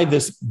don't buy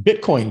this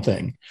Bitcoin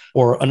thing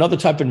or another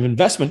type of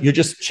investment. You're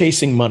just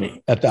chasing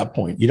money at that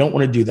point. You don't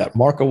want to do that.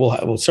 Marco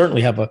will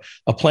certainly have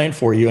a plan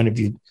for you. And if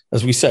you,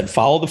 as we said,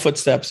 follow the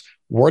footsteps,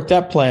 work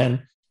that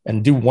plan,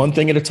 and do one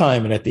thing at a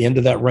time. And at the end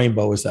of that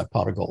rainbow is that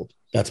pot of gold.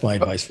 That's my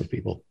advice for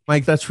people.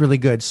 Mike, that's really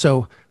good.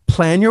 So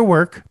plan your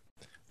work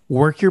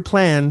your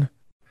plan,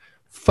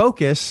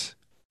 focus.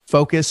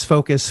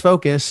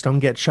 Don't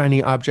get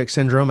shiny object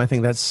syndrome. I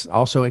think that's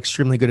also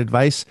extremely good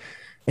advice.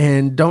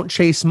 And don't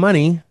chase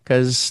money,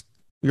 because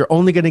you're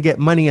only going to get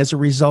money as a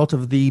result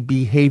of the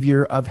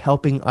behavior of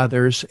helping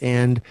others.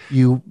 And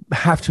you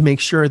have to make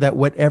sure that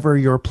whatever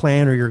your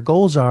plan or your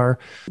goals are,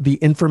 the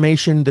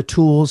information, the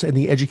tools, and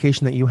the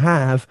education that you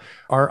have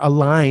are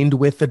aligned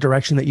with the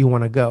direction that you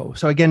want to go.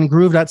 So again,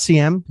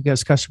 groove.cm,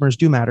 because customers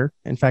do matter.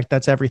 In fact,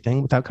 that's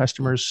everything. Without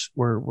customers,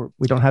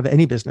 we don't have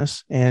any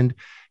business. And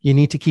you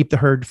need to keep the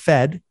herd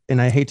fed.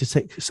 And I hate to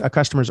say a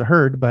customer's a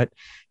herd, but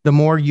the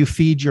more you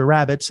feed your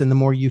rabbits and the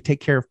more you take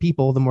care of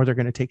people, the more they're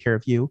going to take care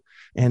of you.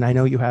 And I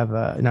know you have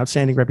an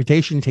outstanding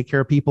reputation to take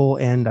care of people.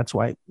 And that's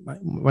why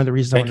one of the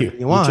reasons I want to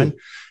bring you on.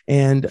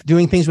 And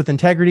doing things with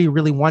integrity,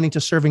 really wanting to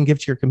serve and give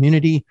to your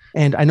community.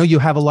 And I know you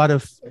have a lot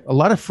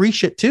of free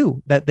shit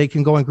too that they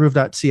can go on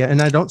groove.ca.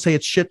 And I don't say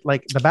it's shit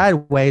like the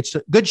bad way. It's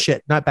good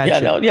shit, not bad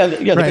shit.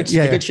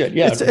 The good shit.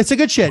 Yeah, it's a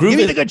good shit. Give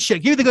me the good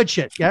shit. Give me the good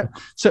shit. Yeah.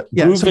 So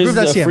yeah, Groove is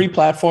a free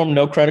platform.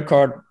 No credit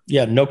card.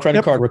 Yeah, no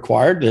credit card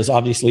required. There's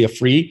obviously a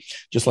free,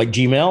 just like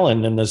Gmail,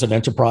 and then there's an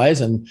enterprise.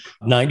 And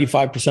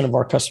 95% of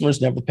our customers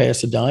never pay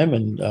us a dime,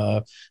 and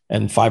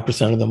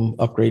 5% of them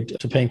upgrade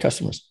to paying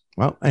customers.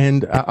 Well,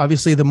 and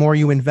obviously, the more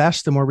you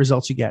invest, the more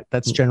results you get.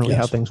 That's generally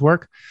how things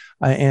work.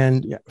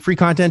 And free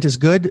content is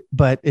good,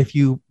 but if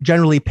you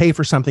generally pay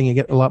for something, you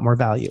get a lot more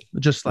value.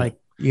 Just like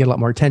you get a lot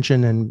more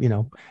attention. And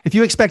if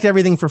you expect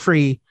everything for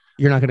free,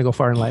 you're not going to go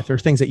far in life.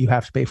 There's things that you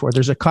have to pay for.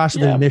 There's a cost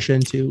of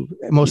admission to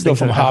most things.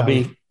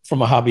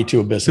 From a hobby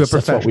to a business.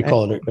 That's what we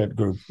call it at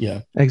Groove.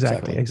 Yeah,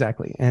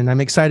 exactly. And I'm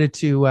excited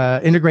to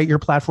integrate your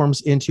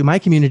platforms into my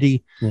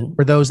community.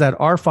 For those that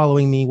are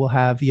following me, will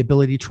have the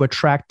ability to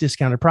attract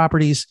discounted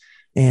properties.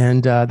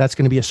 And that's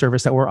going to be a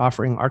service that we're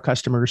offering our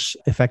customers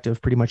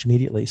effective pretty much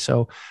immediately.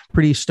 So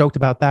pretty stoked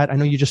about that. I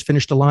know you just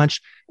finished a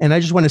launch, and I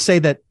just want to say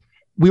that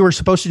we were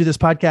supposed to do this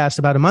podcast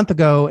about a month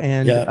ago,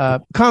 and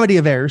Comedy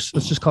of Errors,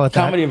 let's just call it that.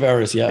 Comedy of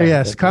Errors, yeah.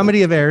 Yes,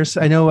 Comedy of Errors.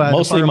 I know.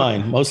 Mostly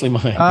mine.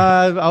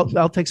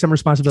 I'll take some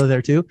responsibility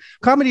there too.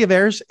 Comedy of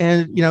Errors,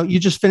 and you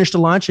just finished a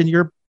launch, and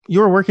you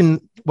were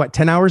working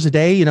 10 hours a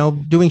day,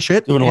 doing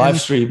shit. Doing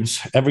live streams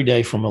every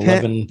day from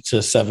 11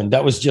 to 7.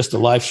 That was just a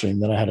live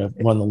stream. Then I had to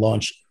run the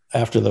launch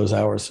after those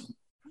hours.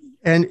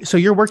 And so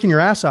you're working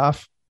your ass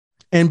off,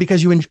 and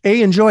because you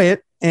enjoy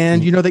it.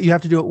 And you know that you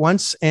have to do it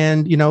once,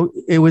 and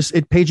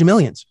it paid you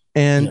millions.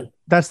 And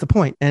that's the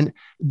point. And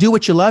do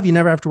what you love. You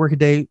never have to work a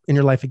day in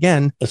your life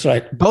again. That's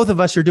right. Both of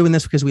us are doing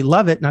this because we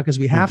love it, not because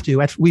we have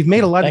to. We've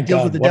made a lot of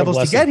deals with the devils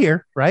to get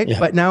here, right? Yeah.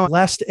 But now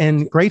blessed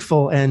and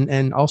grateful,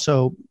 and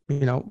also,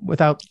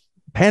 without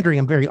pandering,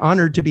 I'm very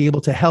honored to be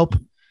able to help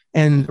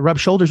and rub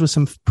shoulders with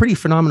some pretty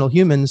phenomenal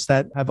humans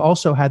that have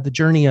also had the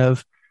journey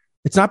of,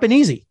 it's not been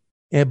easy,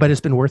 but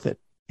it's been worth it.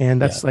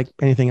 And that's like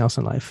anything else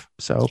in life.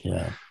 So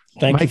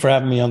thank you for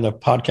having me on the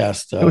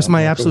podcast. It was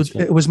my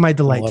it was my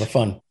delight. A lot of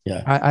fun.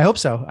 Yeah. I hope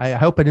so. I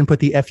hope I didn't put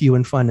the FU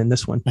in fun in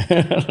this one.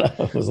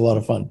 It was a lot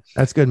of fun.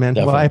 That's good, man.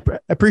 Definitely. Well, I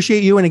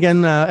appreciate you. And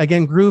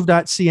again,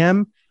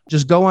 groove.cm.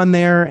 Just go on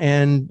there.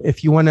 And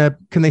if you want to,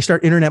 can they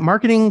start internet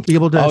marketing? Be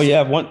able to? Oh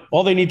yeah.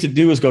 All they need to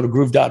do is go to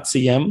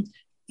groove.cm.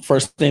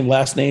 First name,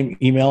 last name,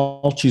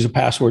 email, choose a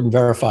password and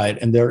verify it.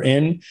 And they're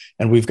in.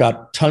 And we've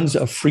got tons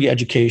of free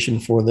education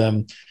for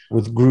them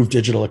with Groove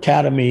Digital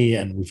Academy.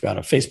 And we've got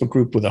a Facebook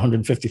group with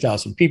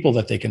 150,000 people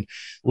that they can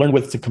learn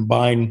with to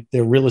combine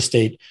their real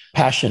estate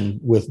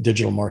passion with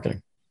digital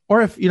marketing.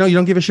 Or if you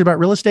don't give a shit about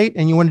real estate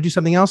and you want to do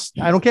something else,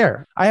 I don't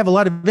care. I have a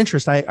lot of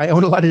interest. I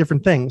own a lot of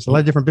different things, a lot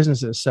of different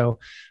businesses. So,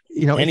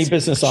 any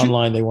business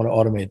online they want to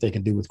automate, they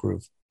can do with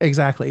Groove.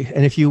 Exactly.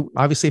 And if you're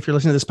listening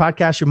to this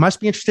podcast, you must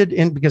be interested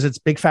in, because it's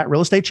Big Fat Real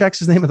Estate Checks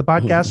is the name of the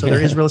podcast. So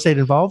there is real estate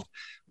involved.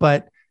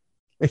 But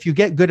if you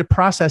get good at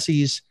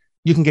processes,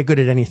 you can get good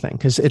at anything,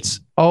 because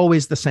it's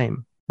always the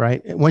same,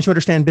 right? Once you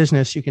understand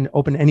business, you can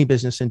open any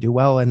business and do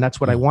well. And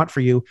that's what I want for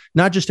you,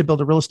 not just to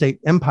build a real estate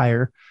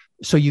empire,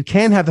 so you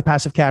can have the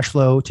passive cash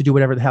flow to do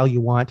whatever the hell you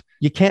want.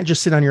 You can't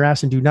just sit on your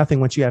ass and do nothing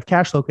once you have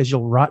cash flow, because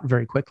you'll rot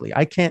very quickly.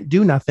 I can't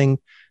do nothing.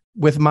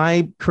 With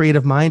my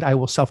creative mind, I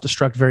will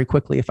self-destruct very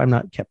quickly if I'm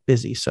not kept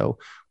busy. So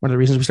one of the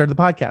reasons we started the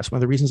podcast, one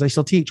of the reasons I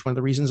still teach, one of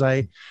the reasons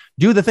I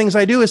do the things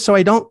I do is so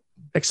I don't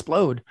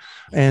explode.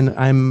 And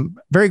I'm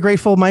very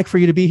grateful, Mike, for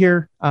you to be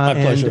here My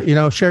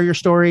pleasure. Share your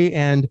story.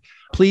 And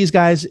please,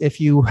 guys, if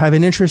you have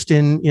an interest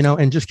in,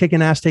 and just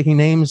kicking ass, taking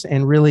names,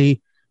 and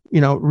really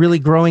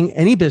growing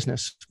any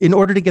business, in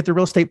order to get the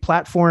real estate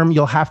platform,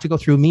 you'll have to go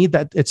through me.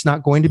 That it's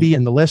not going to be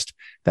in the list.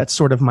 That's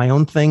sort of my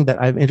own thing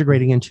that I'm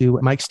integrating into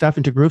Mike's stuff,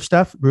 into Groove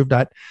stuff,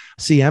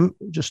 groove.cm,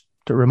 just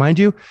to remind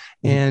you.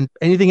 And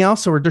anything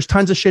else, or there's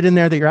tons of shit in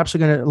there that you're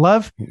absolutely going to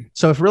love.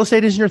 So if real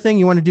estate isn't your thing,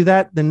 you want to do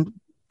that, then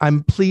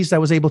I'm pleased I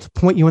was able to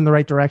point you in the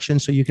right direction,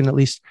 so you can at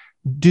least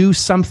do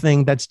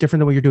something that's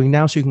different than what you're doing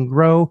now, so you can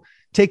grow,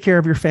 take care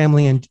of your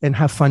family, and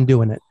have fun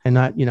doing it, and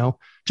not,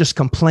 just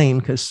complain,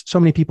 because so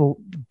many people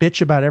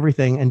bitch about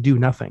everything and do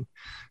nothing.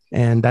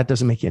 And that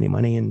doesn't make you any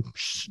money and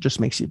just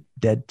makes you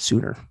dead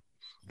sooner.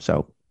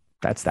 So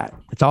that's that.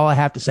 That's all I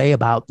have to say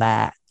about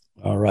that.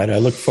 All right. I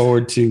look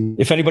forward to,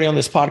 if anybody on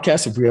this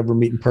podcast, if we ever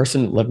meet in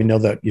person, let me know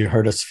that you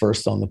heard us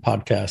first on the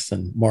podcast.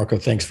 And Marco,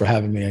 thanks for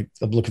having me.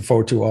 I'm looking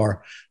forward to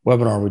our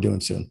webinar we're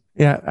doing soon.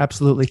 Yeah,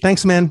 absolutely.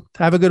 Thanks, man.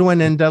 Have a good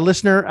one. And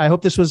listener, I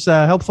hope this was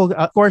helpful.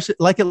 Of course,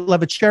 like it,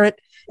 love it, share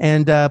it.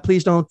 And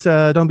please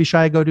don't be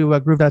shy. Go to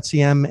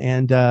groove.cm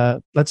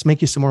and let's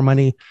make you some more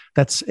money.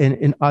 That's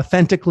in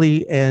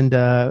authentically and,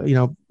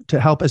 to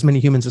help as many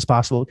humans as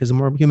possible, because the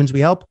more humans we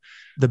help,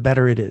 the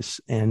better it is.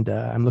 And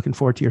I'm looking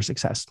forward to your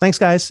success. Thanks,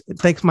 guys.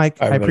 Thanks,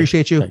 Mike. I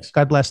appreciate you. Thanks.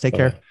 God bless. Take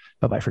care.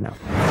 Bye-bye for now.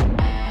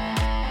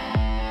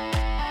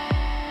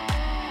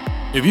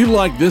 If you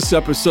like this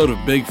episode of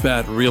Big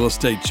Fat Real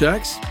Estate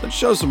Checks, then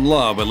show some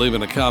love by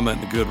leaving a comment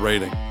and a good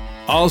rating.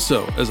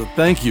 Also, as a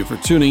thank you for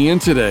tuning in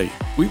today,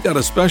 we've got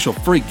a special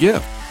free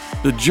gift.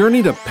 The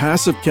journey to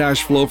passive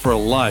cash flow for a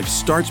life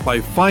starts by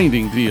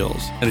finding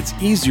deals, and it's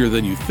easier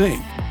than you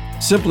think.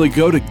 Simply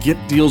go to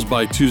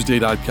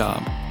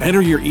getdealsbytuesday.com,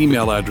 enter your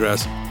email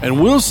address,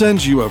 and we'll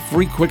send you a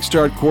free quick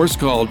start course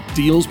called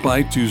Deals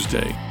by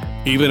Tuesday.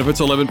 Even if it's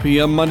 11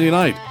 p.m. Monday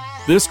night,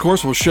 this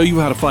course will show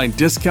you how to find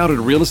discounted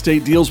real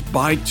estate deals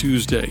by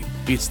Tuesday.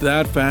 It's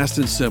that fast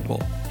and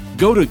simple.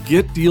 Go to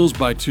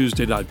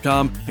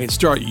getdealsbytuesday.com and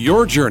start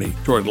your journey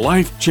toward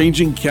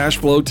life-changing cash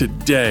flow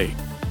today.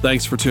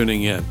 Thanks for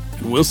tuning in,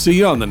 and we'll see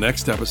you on the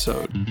next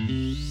episode.